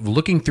said,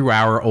 looking through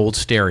our old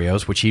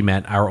stereos, which he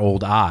meant our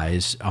old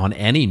eyes on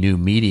any new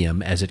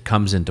medium as it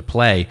comes into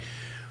play.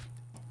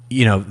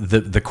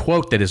 The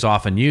quote that is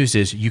often used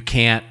is you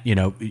can't,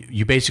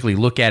 you basically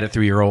look at it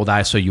through your old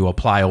eyes, so you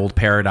apply old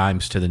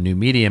paradigms to the new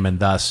medium, and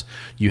thus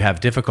you have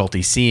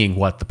difficulty seeing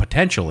what the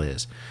potential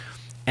is.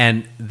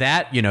 And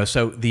that,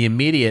 so the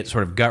immediate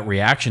sort of gut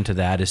reaction to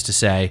that is to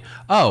say,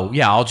 oh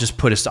yeah, I'll just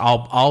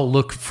I'll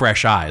look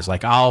fresh eyes.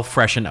 Like I'll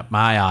freshen up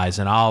my eyes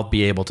and I'll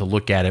be able to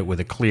look at it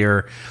with a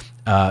clear,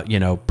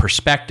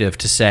 perspective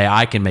to say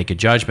I can make a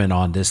judgment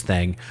on this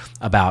thing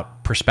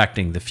about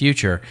prospecting the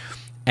future.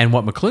 And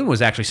what McLuhan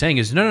was actually saying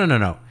is,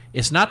 no.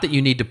 It's not that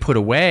you need to put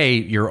away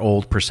your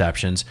old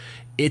perceptions.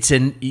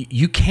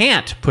 You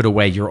can't put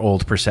away your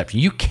old perception.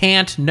 You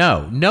can't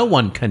know. No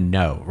one can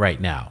know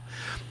right now.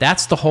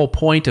 That's the whole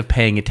point of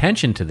paying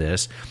attention to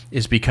this,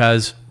 is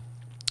because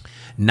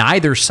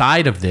neither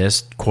side of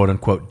this quote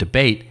unquote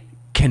debate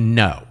can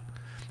know.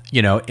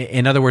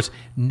 In other words,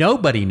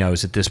 nobody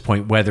knows at this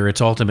point whether it's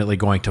ultimately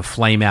going to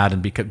flame out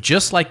and become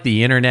just like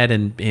the internet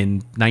in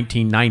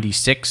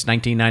 1996,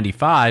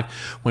 1995,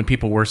 when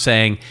people were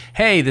saying,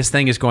 hey, this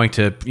thing is going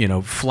to,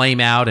 flame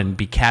out and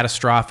be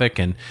catastrophic.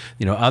 And,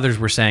 others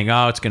were saying,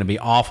 oh, it's going to be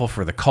awful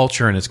for the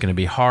culture and it's going to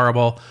be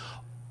horrible.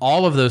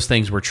 All of those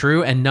things were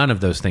true, and none of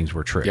those things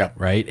were true,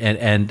 right?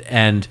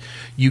 And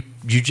you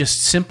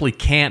just simply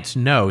can't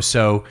know.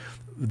 So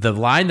the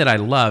line that I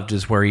loved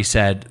is where he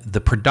said the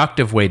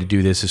productive way to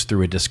do this is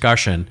through a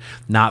discussion,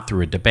 not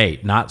through a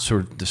debate, not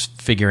sort of just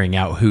figuring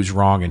out who's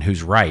wrong and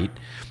who's right,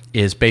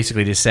 is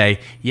basically to say,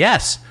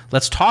 yes,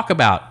 let's talk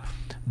about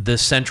the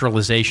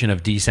centralization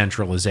of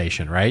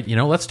decentralization, right?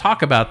 Let's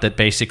talk about that.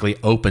 Basically,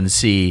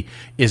 OpenSea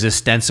is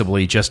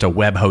ostensibly just a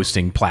web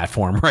hosting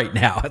platform right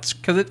now. It's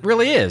because it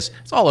really is.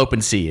 It's all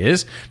OpenSea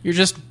is. You're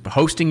just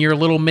hosting your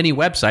little mini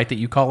website that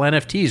you call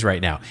NFTs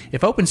right now.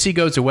 If OpenSea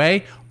goes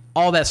away,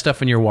 all that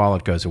stuff in your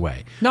wallet goes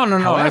away. No.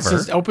 However,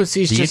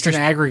 OpenSea is just an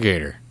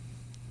aggregator.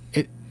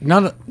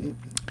 None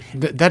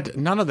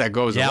of that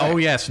goes away. Oh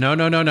yes.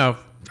 No.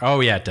 Oh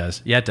yeah, it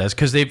does. Yeah, it does.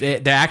 Because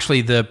they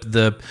actually the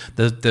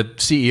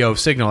CEO of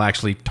Signal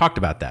actually talked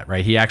about that,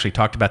 right? He actually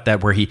talked about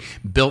that, where he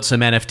built some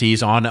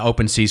NFTs on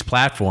OpenSea's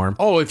platform.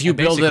 Oh, if you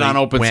build it on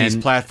OpenSea's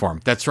platform,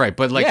 that's right.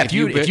 But like, if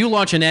you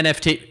launch an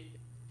NFT,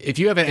 if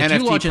you have an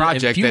NFT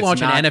project, if you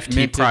launch an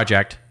NFT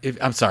project,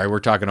 I'm sorry, we're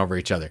talking over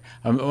each other.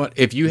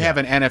 If you have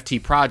an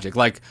NFT project,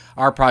 like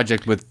our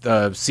project with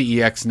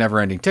CEX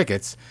Never-Ending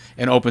Tickets,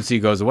 and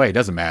OpenSea goes away, it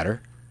doesn't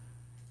matter.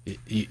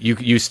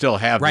 You still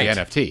have the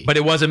NFT, but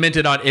it wasn't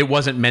minted on. It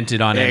wasn't minted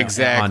on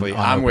exactly. On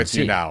I'm with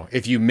you now.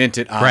 If you mint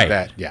it on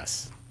that,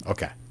 yes,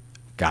 okay,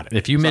 got it.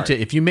 If you mint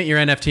your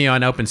NFT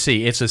on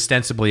OpenSea, it's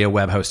ostensibly a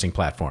web hosting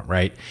platform,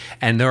 right?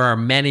 And there are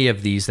many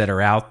of these that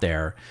are out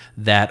there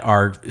that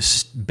are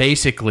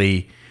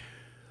basically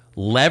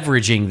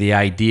leveraging the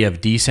idea of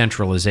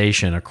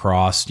decentralization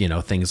across,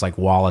 things like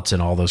wallets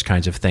and all those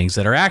kinds of things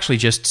that are actually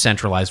just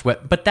centralized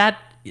web. But that,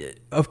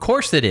 of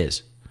course, it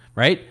is,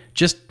 right?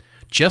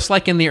 Just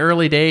like in the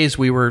early days,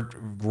 we were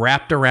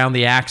wrapped around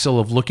the axle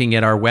of looking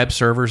at our web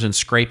servers and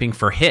scraping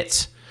for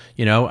hits.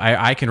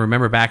 I can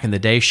remember back in the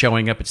day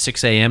showing up at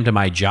 6 a.m. to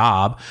my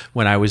job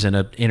when I was in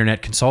an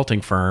internet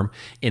consulting firm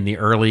in the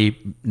early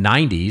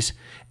 90s.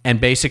 And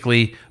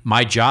basically,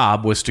 my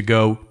job was to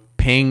go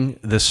ping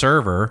the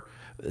server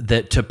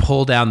to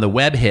pull down the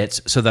web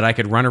hits so that I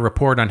could run a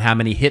report on how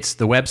many hits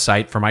the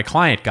website for my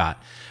client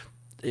got.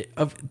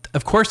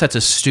 Of course, that's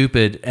a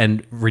stupid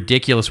and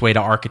ridiculous way to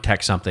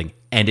architect something,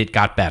 and it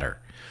got better.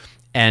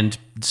 And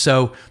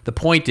so the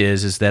point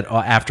is that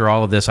after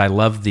all of this, I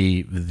love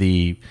the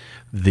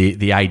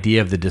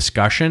idea of the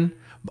discussion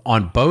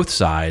on both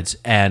sides,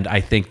 and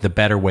I think the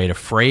better way to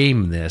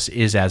frame this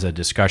is as a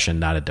discussion,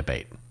 not a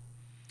debate.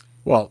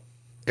 Well,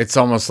 it's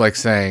almost like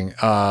saying,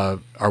 are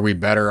we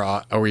better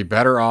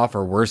off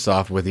or worse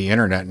off with the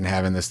internet and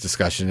having this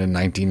discussion in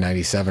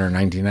 1997 or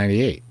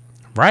 1998?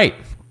 Right.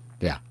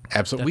 Yeah,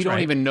 absolutely. We don't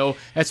even know.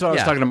 That's what I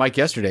was talking to Mike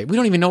yesterday. We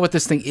don't even know what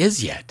this thing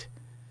is yet.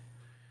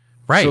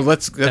 Right. So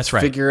let's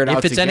figure it out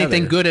if it's together.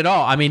 anything good at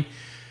all. I mean,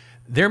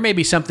 there may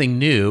be something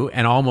new,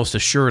 and almost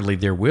assuredly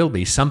there will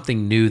be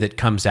something new that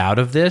comes out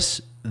of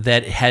this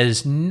that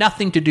has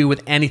nothing to do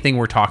with anything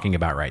we're talking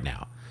about right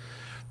now.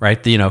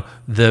 Right?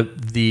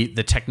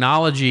 The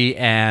technology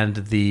and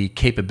the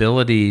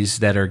capabilities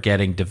that are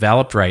getting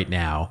developed right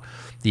now,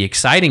 the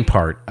exciting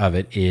part of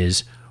it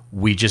is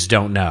we just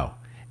don't know.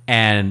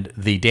 And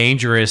the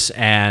dangerous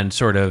and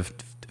sort of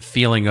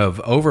feeling of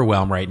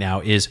overwhelm right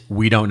now is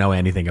we don't know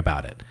anything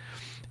about it.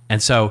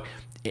 And so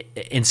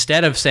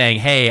instead of saying,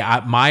 hey,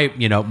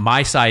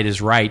 my side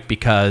is right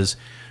because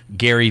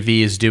Gary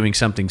Vee is doing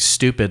something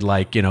stupid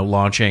like,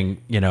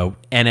 launching,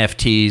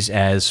 NFTs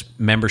as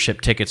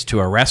membership tickets to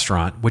a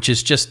restaurant, which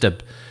is just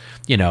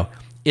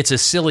it's a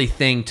silly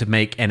thing to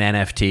make an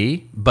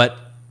NFT, but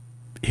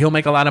he'll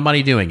make a lot of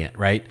money doing it.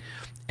 Right.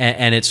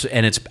 And it's,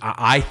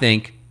 I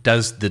think,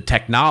 does the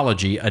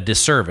technology a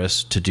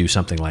disservice to do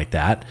something like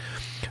that.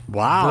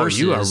 Wow.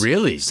 You are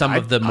really, some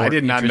of the more I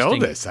did not know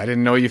this. I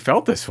didn't know you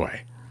felt this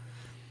way.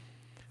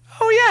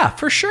 Oh yeah,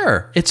 for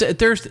sure.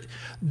 There's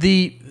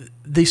the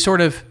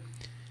sort of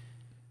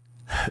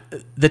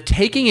the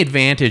taking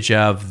advantage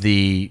of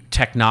the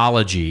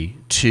technology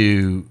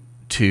to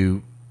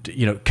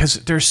because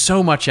there's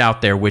so much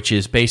out there, which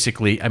is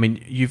basically, I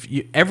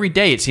mean, every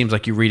day it seems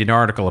like you read an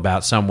article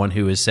about someone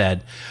who has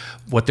said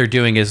what they're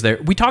doing is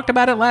we talked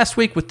about it last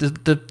week with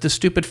the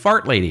stupid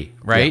fart lady,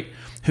 right? Yeah.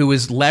 Who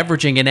is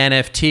leveraging an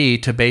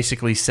NFT to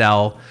basically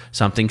sell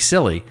something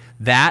silly.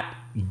 That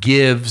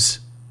gives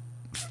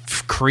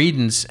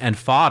credence and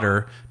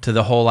fodder to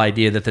the whole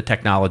idea that the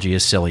technology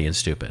is silly and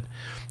stupid.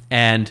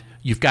 And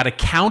you've got to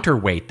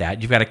counterweight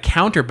that. You've got to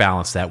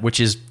counterbalance that, which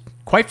is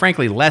quite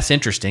frankly less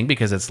interesting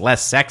because it's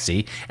less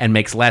sexy and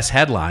makes less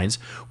headlines,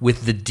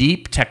 with the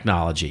deep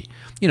technology.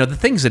 The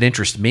things that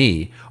interest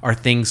me are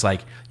things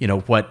like,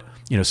 what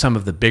some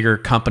of the bigger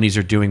companies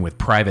are doing with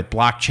private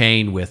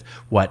blockchain, with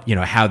what,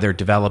 how they're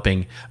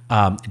developing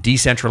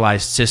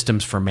decentralized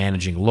systems for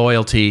managing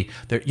loyalty.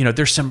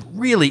 There's some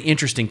really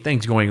interesting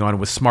things going on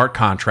with smart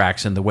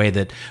contracts and the way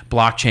that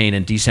blockchain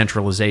and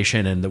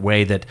decentralization and the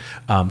way that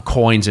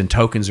coins and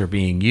tokens are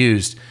being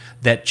used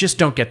that just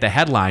don't get the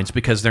headlines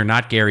because they're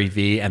not Gary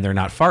Vee and they're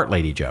not fart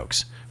lady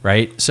jokes,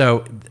 right?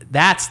 So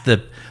that's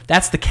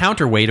the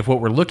counterweight of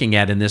what we're looking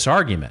at in this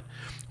argument,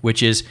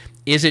 which is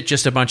it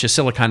just a bunch of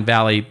Silicon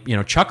Valley,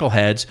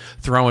 chuckleheads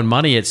throwing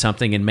money at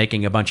something and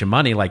making a bunch of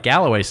money, like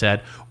Galloway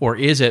said, or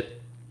is it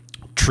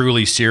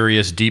truly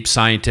serious, deep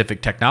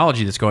scientific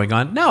technology that's going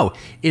on? No,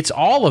 it's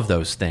all of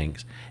those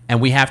things. And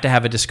we have to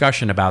have a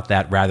discussion about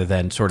that rather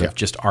than sort of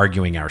just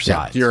arguing our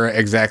sides. You're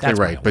exactly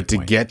right. But to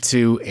get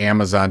to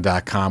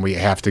Amazon.com, we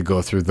have to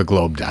go through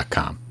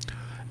theglobe.com.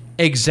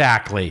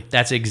 Exactly.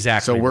 That's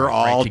exactly. So we're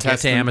all to get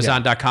to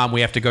Amazon.com,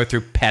 we have to go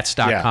through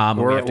pets.com.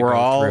 We're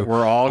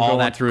all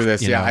going through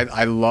this.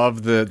 I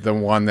love the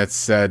one that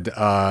said,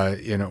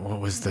 what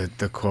was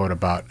the quote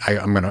about?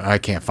 I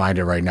can't find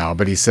it right now,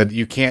 but he said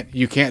you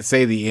can't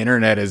say the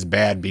internet is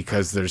bad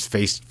because there's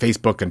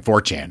Facebook and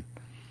 4chan.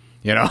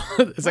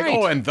 It's like,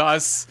 and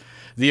thus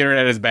the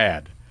internet is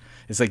bad.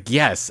 It's like,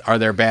 yes, are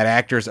there bad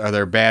actors? Are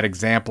there bad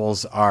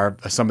examples? Are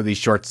some of these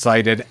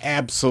short-sighted?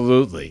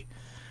 Absolutely.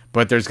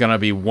 But there's going to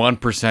be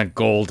 1%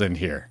 gold in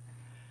here,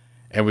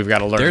 and we've got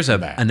to learn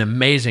from that.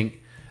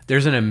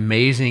 There's an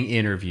amazing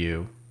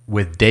interview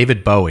with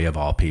David Bowie, of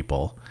all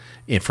people,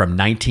 from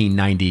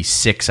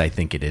 1996, I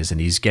think it is,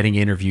 and he's getting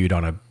interviewed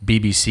on a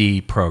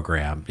BBC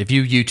program. If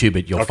you YouTube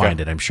it, you'll find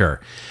it, I'm sure.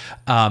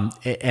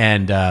 Did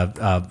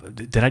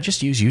I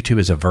just use YouTube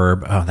as a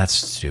verb? Oh, that's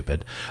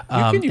stupid. You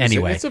can use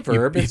it. It's a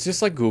verb. It's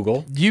just like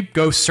Google. You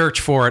go search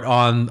for it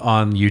on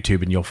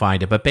YouTube and you'll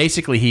find it. But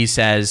basically, he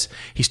says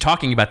he's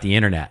talking about the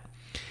internet,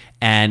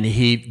 and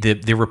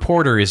the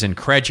reporter is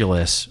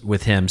incredulous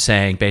with him,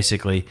 saying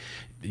basically,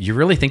 "You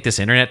really think this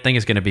internet thing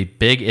is going to be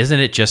big?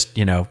 Isn't it just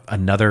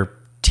another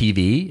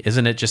TV?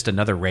 Isn't it just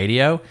another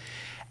radio?"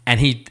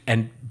 And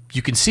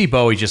you can see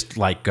Bowie just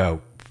like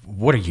go,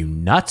 "What are you,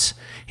 nuts?"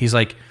 He's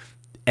like,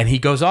 and he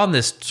goes on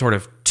this sort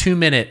of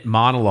 2-minute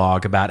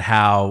monologue about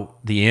how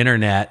the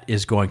internet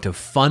is going to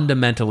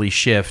fundamentally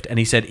shift. And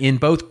he said, in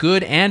both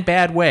good and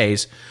bad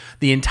ways,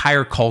 the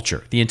entire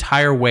culture, the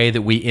entire way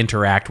that we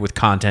interact with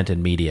content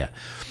and media.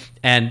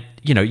 And,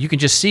 you can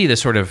just see the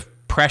sort of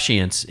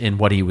prescience in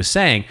what he was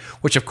saying,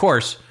 which of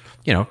course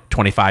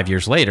 25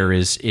 years later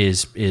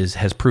is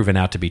has proven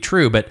out to be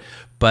true. But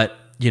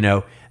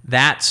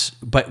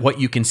but what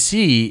you can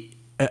see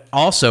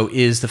also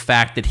is the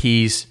fact that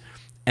he's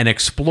an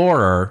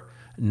explorer,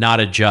 not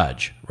a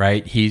judge,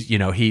 right?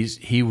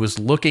 He was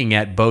looking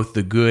at both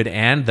the good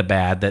and the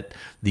bad that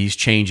these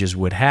changes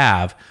would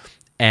have,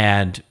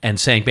 and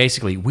saying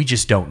basically, we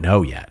just don't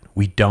know yet.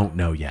 We don't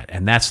know yet.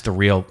 And that's the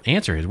real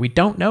answer, is we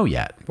don't know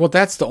yet. Well,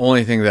 that's the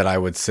only thing that I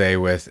would say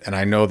with, and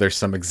I know there's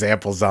some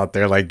examples out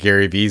there like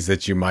Gary Vee's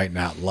that you might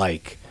not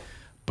like,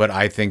 but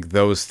I think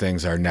those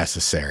things are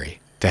necessary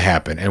to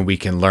happen, and we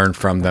can learn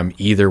from them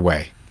either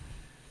way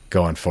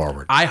going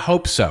forward. I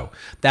hope so.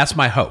 That's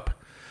my hope.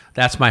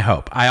 That's my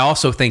hope. I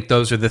also think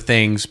those are the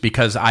things,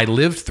 because I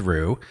lived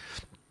through,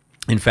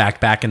 in fact,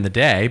 back in the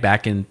day,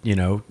 back in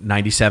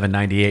 97,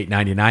 98,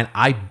 99,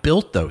 I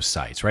built those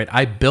sites, right?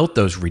 I built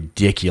those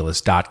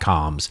ridiculous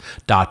 .coms,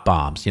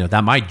 .bombs.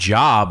 That my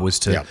job was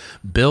to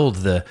build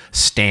the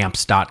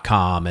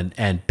stamps.com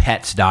and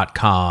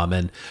pets.com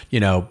and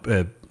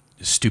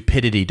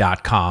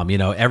stupidity.com,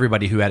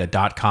 everybody who had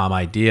a .com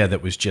idea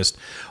that was just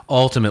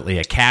ultimately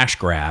a cash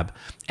grab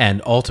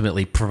and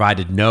ultimately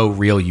provided no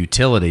real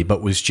utility,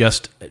 but was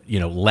just,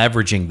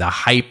 leveraging the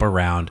hype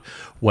around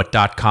what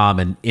 .com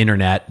and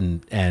internet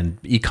and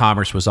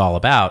e-commerce was all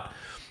about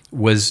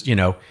was,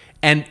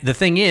 and the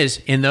thing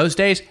is, in those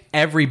days,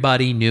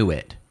 everybody knew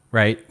it.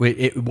 Right.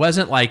 It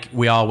wasn't like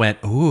we all went,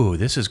 ooh,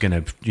 this is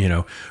going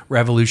to,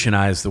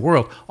 revolutionize the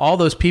world. All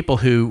those people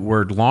who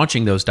were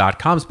launching those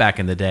 .coms back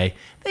in the day,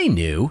 they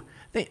knew.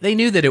 They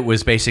knew that it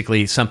was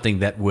basically something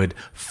that would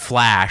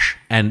flash.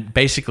 And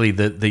basically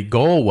the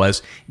goal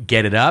was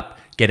get it up,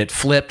 get it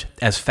flipped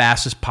as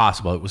fast as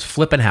possible. It was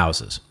flipping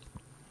houses.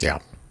 Yeah.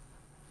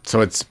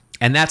 So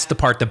and that's the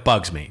part that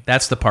bugs me.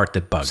 That's the part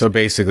that bugs me. So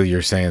basically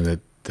you're saying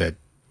that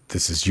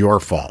this is your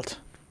fault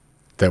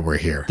that we're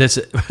here. That's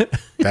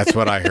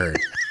what I heard.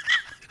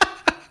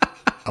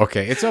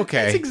 Okay, it's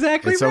okay. That's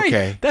exactly right.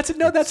 Okay.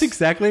 That's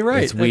exactly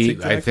right.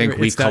 I think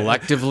we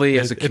collectively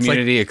as a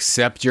community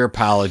accept your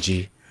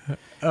apology.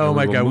 Oh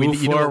my God,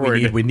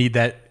 we need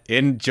that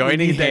in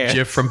joining that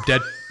GIF from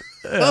Dead.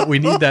 We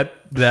need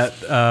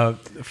that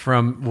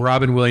from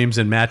Robin Williams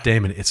and Matt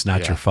Damon. It's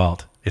not your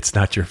fault. It's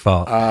not your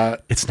fault.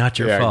 It's not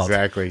your fault.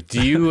 Exactly.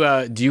 Do you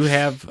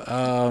have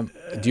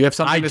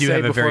something to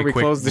say before we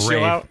close the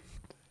show out?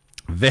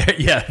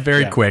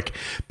 Very quick.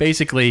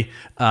 Basically,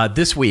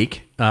 this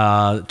week,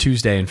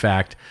 Tuesday, in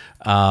fact,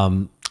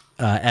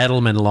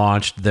 Edelman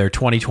launched their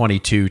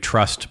 2022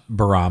 Trust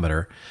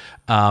Barometer.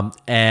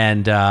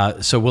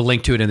 So we'll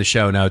link to it in the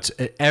show notes.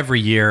 Every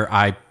year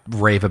I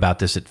rave about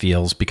this, it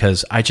feels,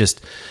 because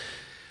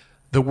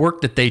the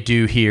work that they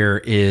do here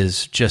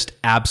is just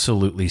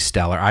absolutely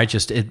stellar.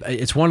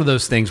 It's one of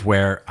those things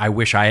where I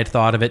wish I had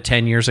thought of it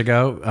 10 years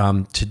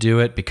ago to do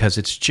it, because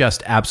it's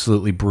just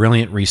absolutely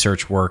brilliant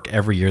research work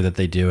every year that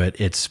they do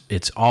it.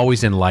 It's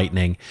always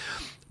enlightening.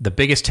 The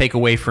biggest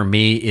takeaway for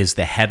me is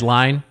the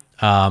headline.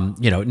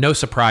 No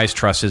surprise,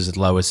 trust is as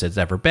low as it's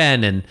ever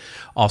been, and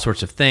all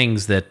sorts of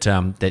things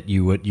that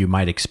you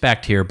might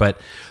expect here.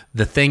 But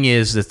the thing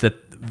is that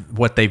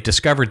what they've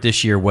discovered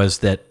this year was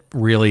that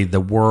really the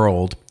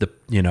world,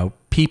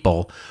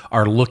 people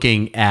are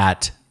looking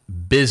at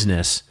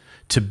business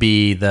to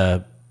be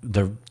the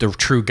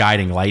true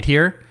guiding light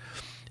here.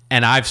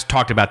 And I've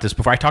talked about this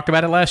before. I talked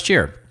about it last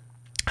year,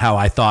 how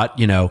I thought,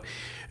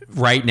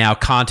 right now,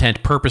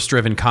 content,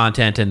 purpose-driven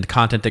content, and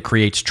content that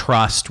creates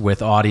trust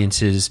with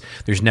audiences,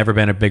 there's never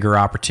been a bigger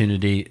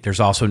opportunity.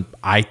 There's also,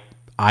 I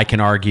can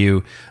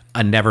argue,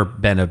 never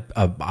been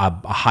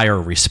a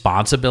higher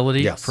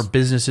responsibility for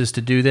businesses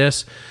to do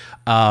this.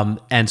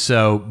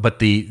 But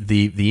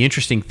the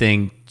interesting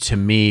thing to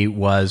me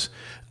was,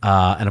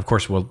 and of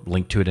course we'll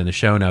link to it in the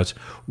show notes,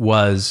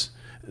 was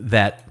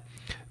that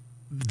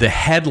the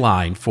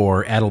headline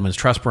for Edelman's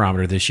Trust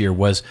Barometer this year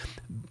was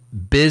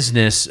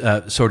business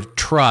sort of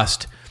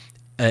trust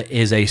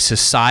is a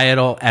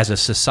societal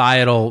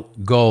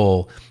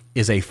goal,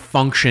 is a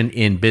function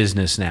in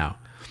business now.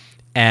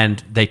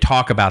 And they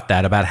talk about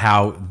that, about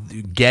how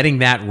getting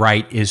that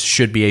right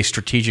should be a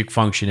strategic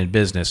function in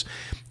business.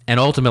 And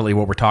ultimately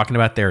what we're talking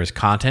about there is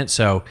content.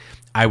 So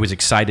I was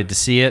excited to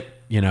see it,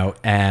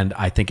 and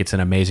I think it's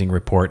an amazing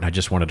report, and I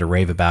just wanted to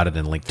rave about it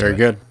and link to it. Very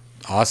good.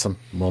 Awesome.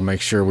 We'll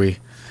make sure we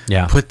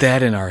put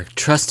that in our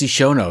trusty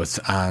show notes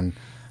on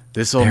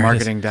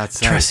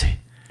thisoldmarketing.site. Trusty.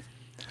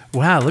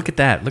 Wow, look at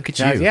that. Look at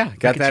you. Yeah,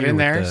 got that in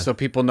there so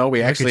people know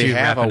we actually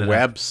have a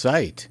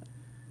website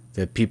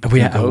that people can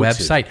go to. We have a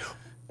website.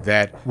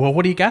 Well,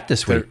 what do you got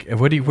this week?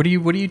 What are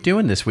you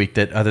doing this week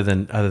that other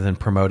than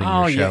promoting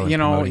your show and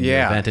promoting the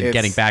event and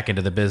getting back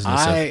into the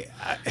business?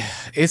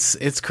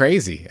 It's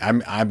crazy.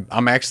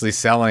 I'm actually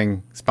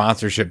selling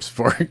sponsorships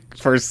for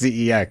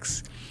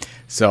CEX.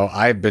 So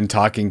I've been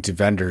talking to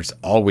vendors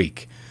all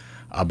week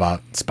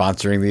about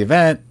sponsoring the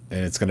event,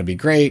 and it's going to be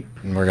great,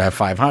 and we're going to have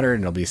 500,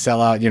 and it'll be a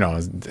sellout,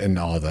 and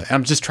all of that.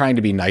 I'm just trying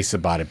to be nice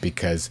about it,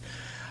 because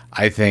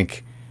I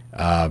think,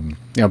 selling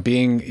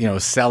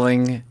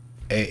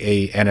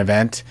an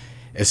event,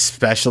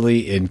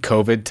 especially in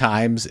COVID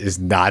times, is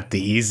not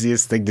the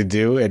easiest thing to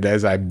do. And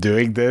as I'm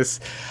doing this,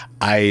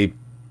 I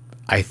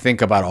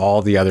think about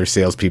all the other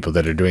salespeople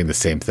that are doing the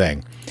same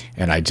thing,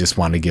 and I just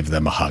want to give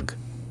them a hug.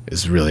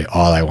 Is really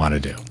all I want to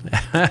do.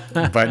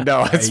 But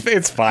no,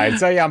 it's fine.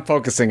 So yeah, I'm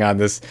focusing on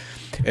this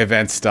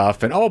event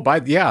stuff. And I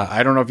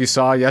don't know if you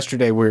saw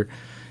yesterday, we're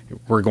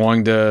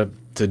going to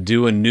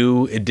do a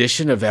new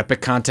edition of Epic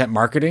Content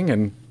Marketing,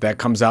 and that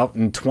comes out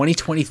in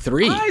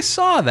 2023. I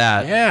saw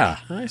that. Yeah,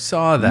 I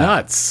saw that.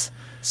 Nuts.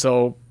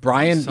 So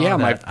Brian,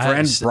 my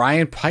friend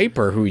Brian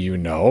Piper, who you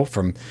know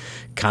from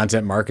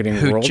Content Marketing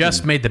World, who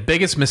just made the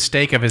biggest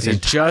mistake of his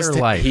entire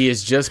life. He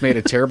has just made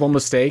a terrible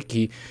mistake.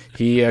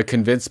 He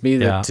convinced me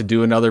to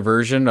do another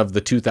version of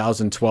the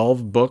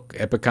 2012 book,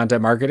 Epic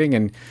Content Marketing,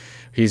 and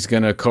he's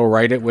going to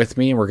co-write it with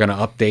me, and we're going to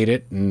update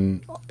it.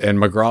 And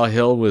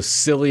McGraw-Hill was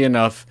silly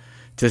enough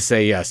to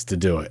say yes to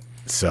do it.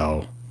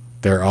 So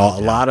there are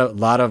a lot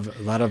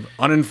of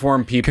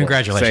uninformed people.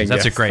 Congratulations!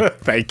 That's yes. a great.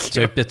 Thank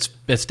you. So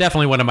it's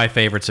definitely one of my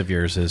favorites of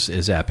yours.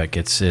 Is Epic.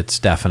 It's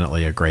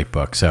definitely a great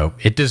book. So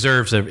it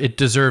deserves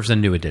a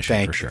new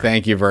edition for sure.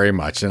 Thank you very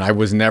much. And I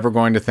was never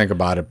going to think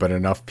about it, but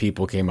enough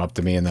people came up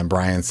to me, and then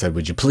Brian said,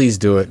 "Would you please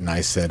do it?" And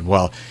I said,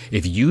 "Well,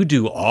 if you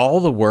do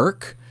all the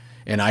work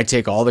and I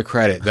take all the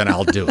credit, then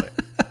I'll do it."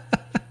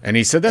 And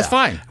he said, "That's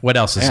fine." What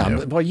else is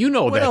new? Well, you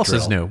know what that. What else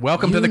drill. is new?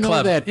 Welcome to the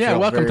club. Yeah,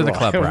 welcome to the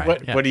club,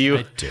 Brian. What do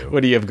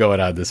you have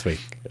going on this week?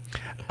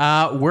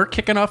 We're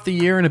kicking off the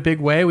year in a big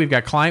way. We've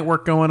got client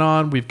work going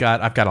on.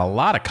 I've got a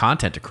lot of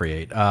content to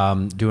create.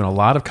 Doing a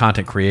lot of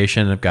content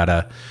creation. I've got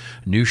a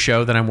new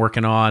show that I'm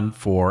working on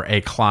for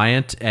a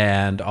client,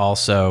 and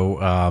also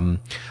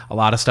a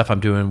lot of stuff I'm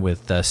doing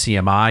with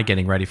CMI,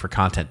 getting ready for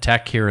Content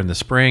Tech here in the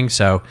spring.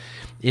 So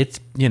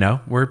it's,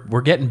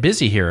 we're getting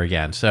busy here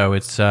again. So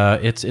it's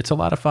a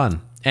lot of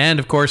fun. And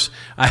of course,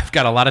 I've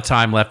got a lot of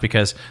time left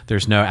because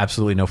there's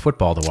absolutely no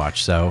football to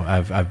watch. So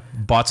I've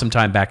bought some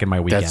time back in my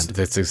weekend.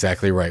 That's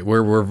exactly right.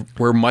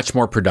 We're much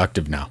more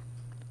productive now.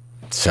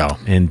 So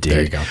indeed.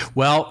 There you go.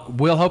 Well,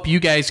 we'll hope you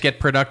guys get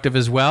productive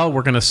as well.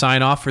 We're going to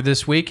sign off for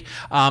this week.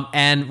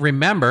 And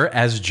remember,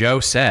 as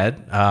Joe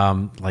said,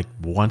 like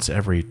once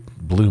every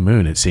blue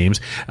moon, it seems.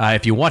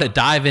 If you want to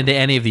dive into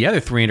any of the other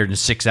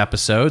 306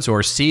 episodes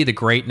or see the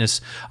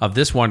greatness of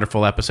this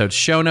wonderful episode's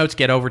show notes,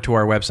 get over to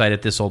our website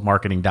at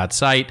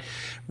thisoldmarketing.site.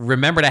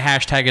 Remember to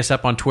hashtag us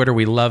up on Twitter.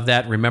 We love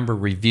that. Remember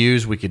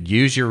reviews. We could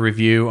use your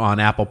review on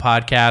Apple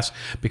Podcasts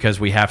because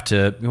we have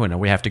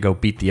to go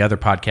beat the other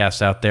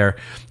podcasts out there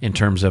in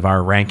terms of our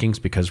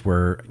rankings because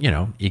we're,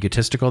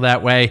 egotistical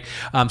that way.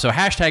 So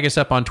hashtag us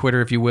up on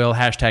Twitter, if you will.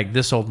 Hashtag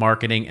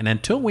thisoldmarketing. And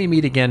until we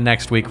meet again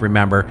next week,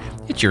 remember,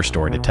 it's your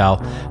story to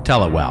tell.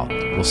 Tell it well.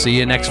 We'll see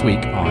you next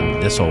week on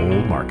This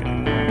Old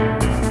Marketing.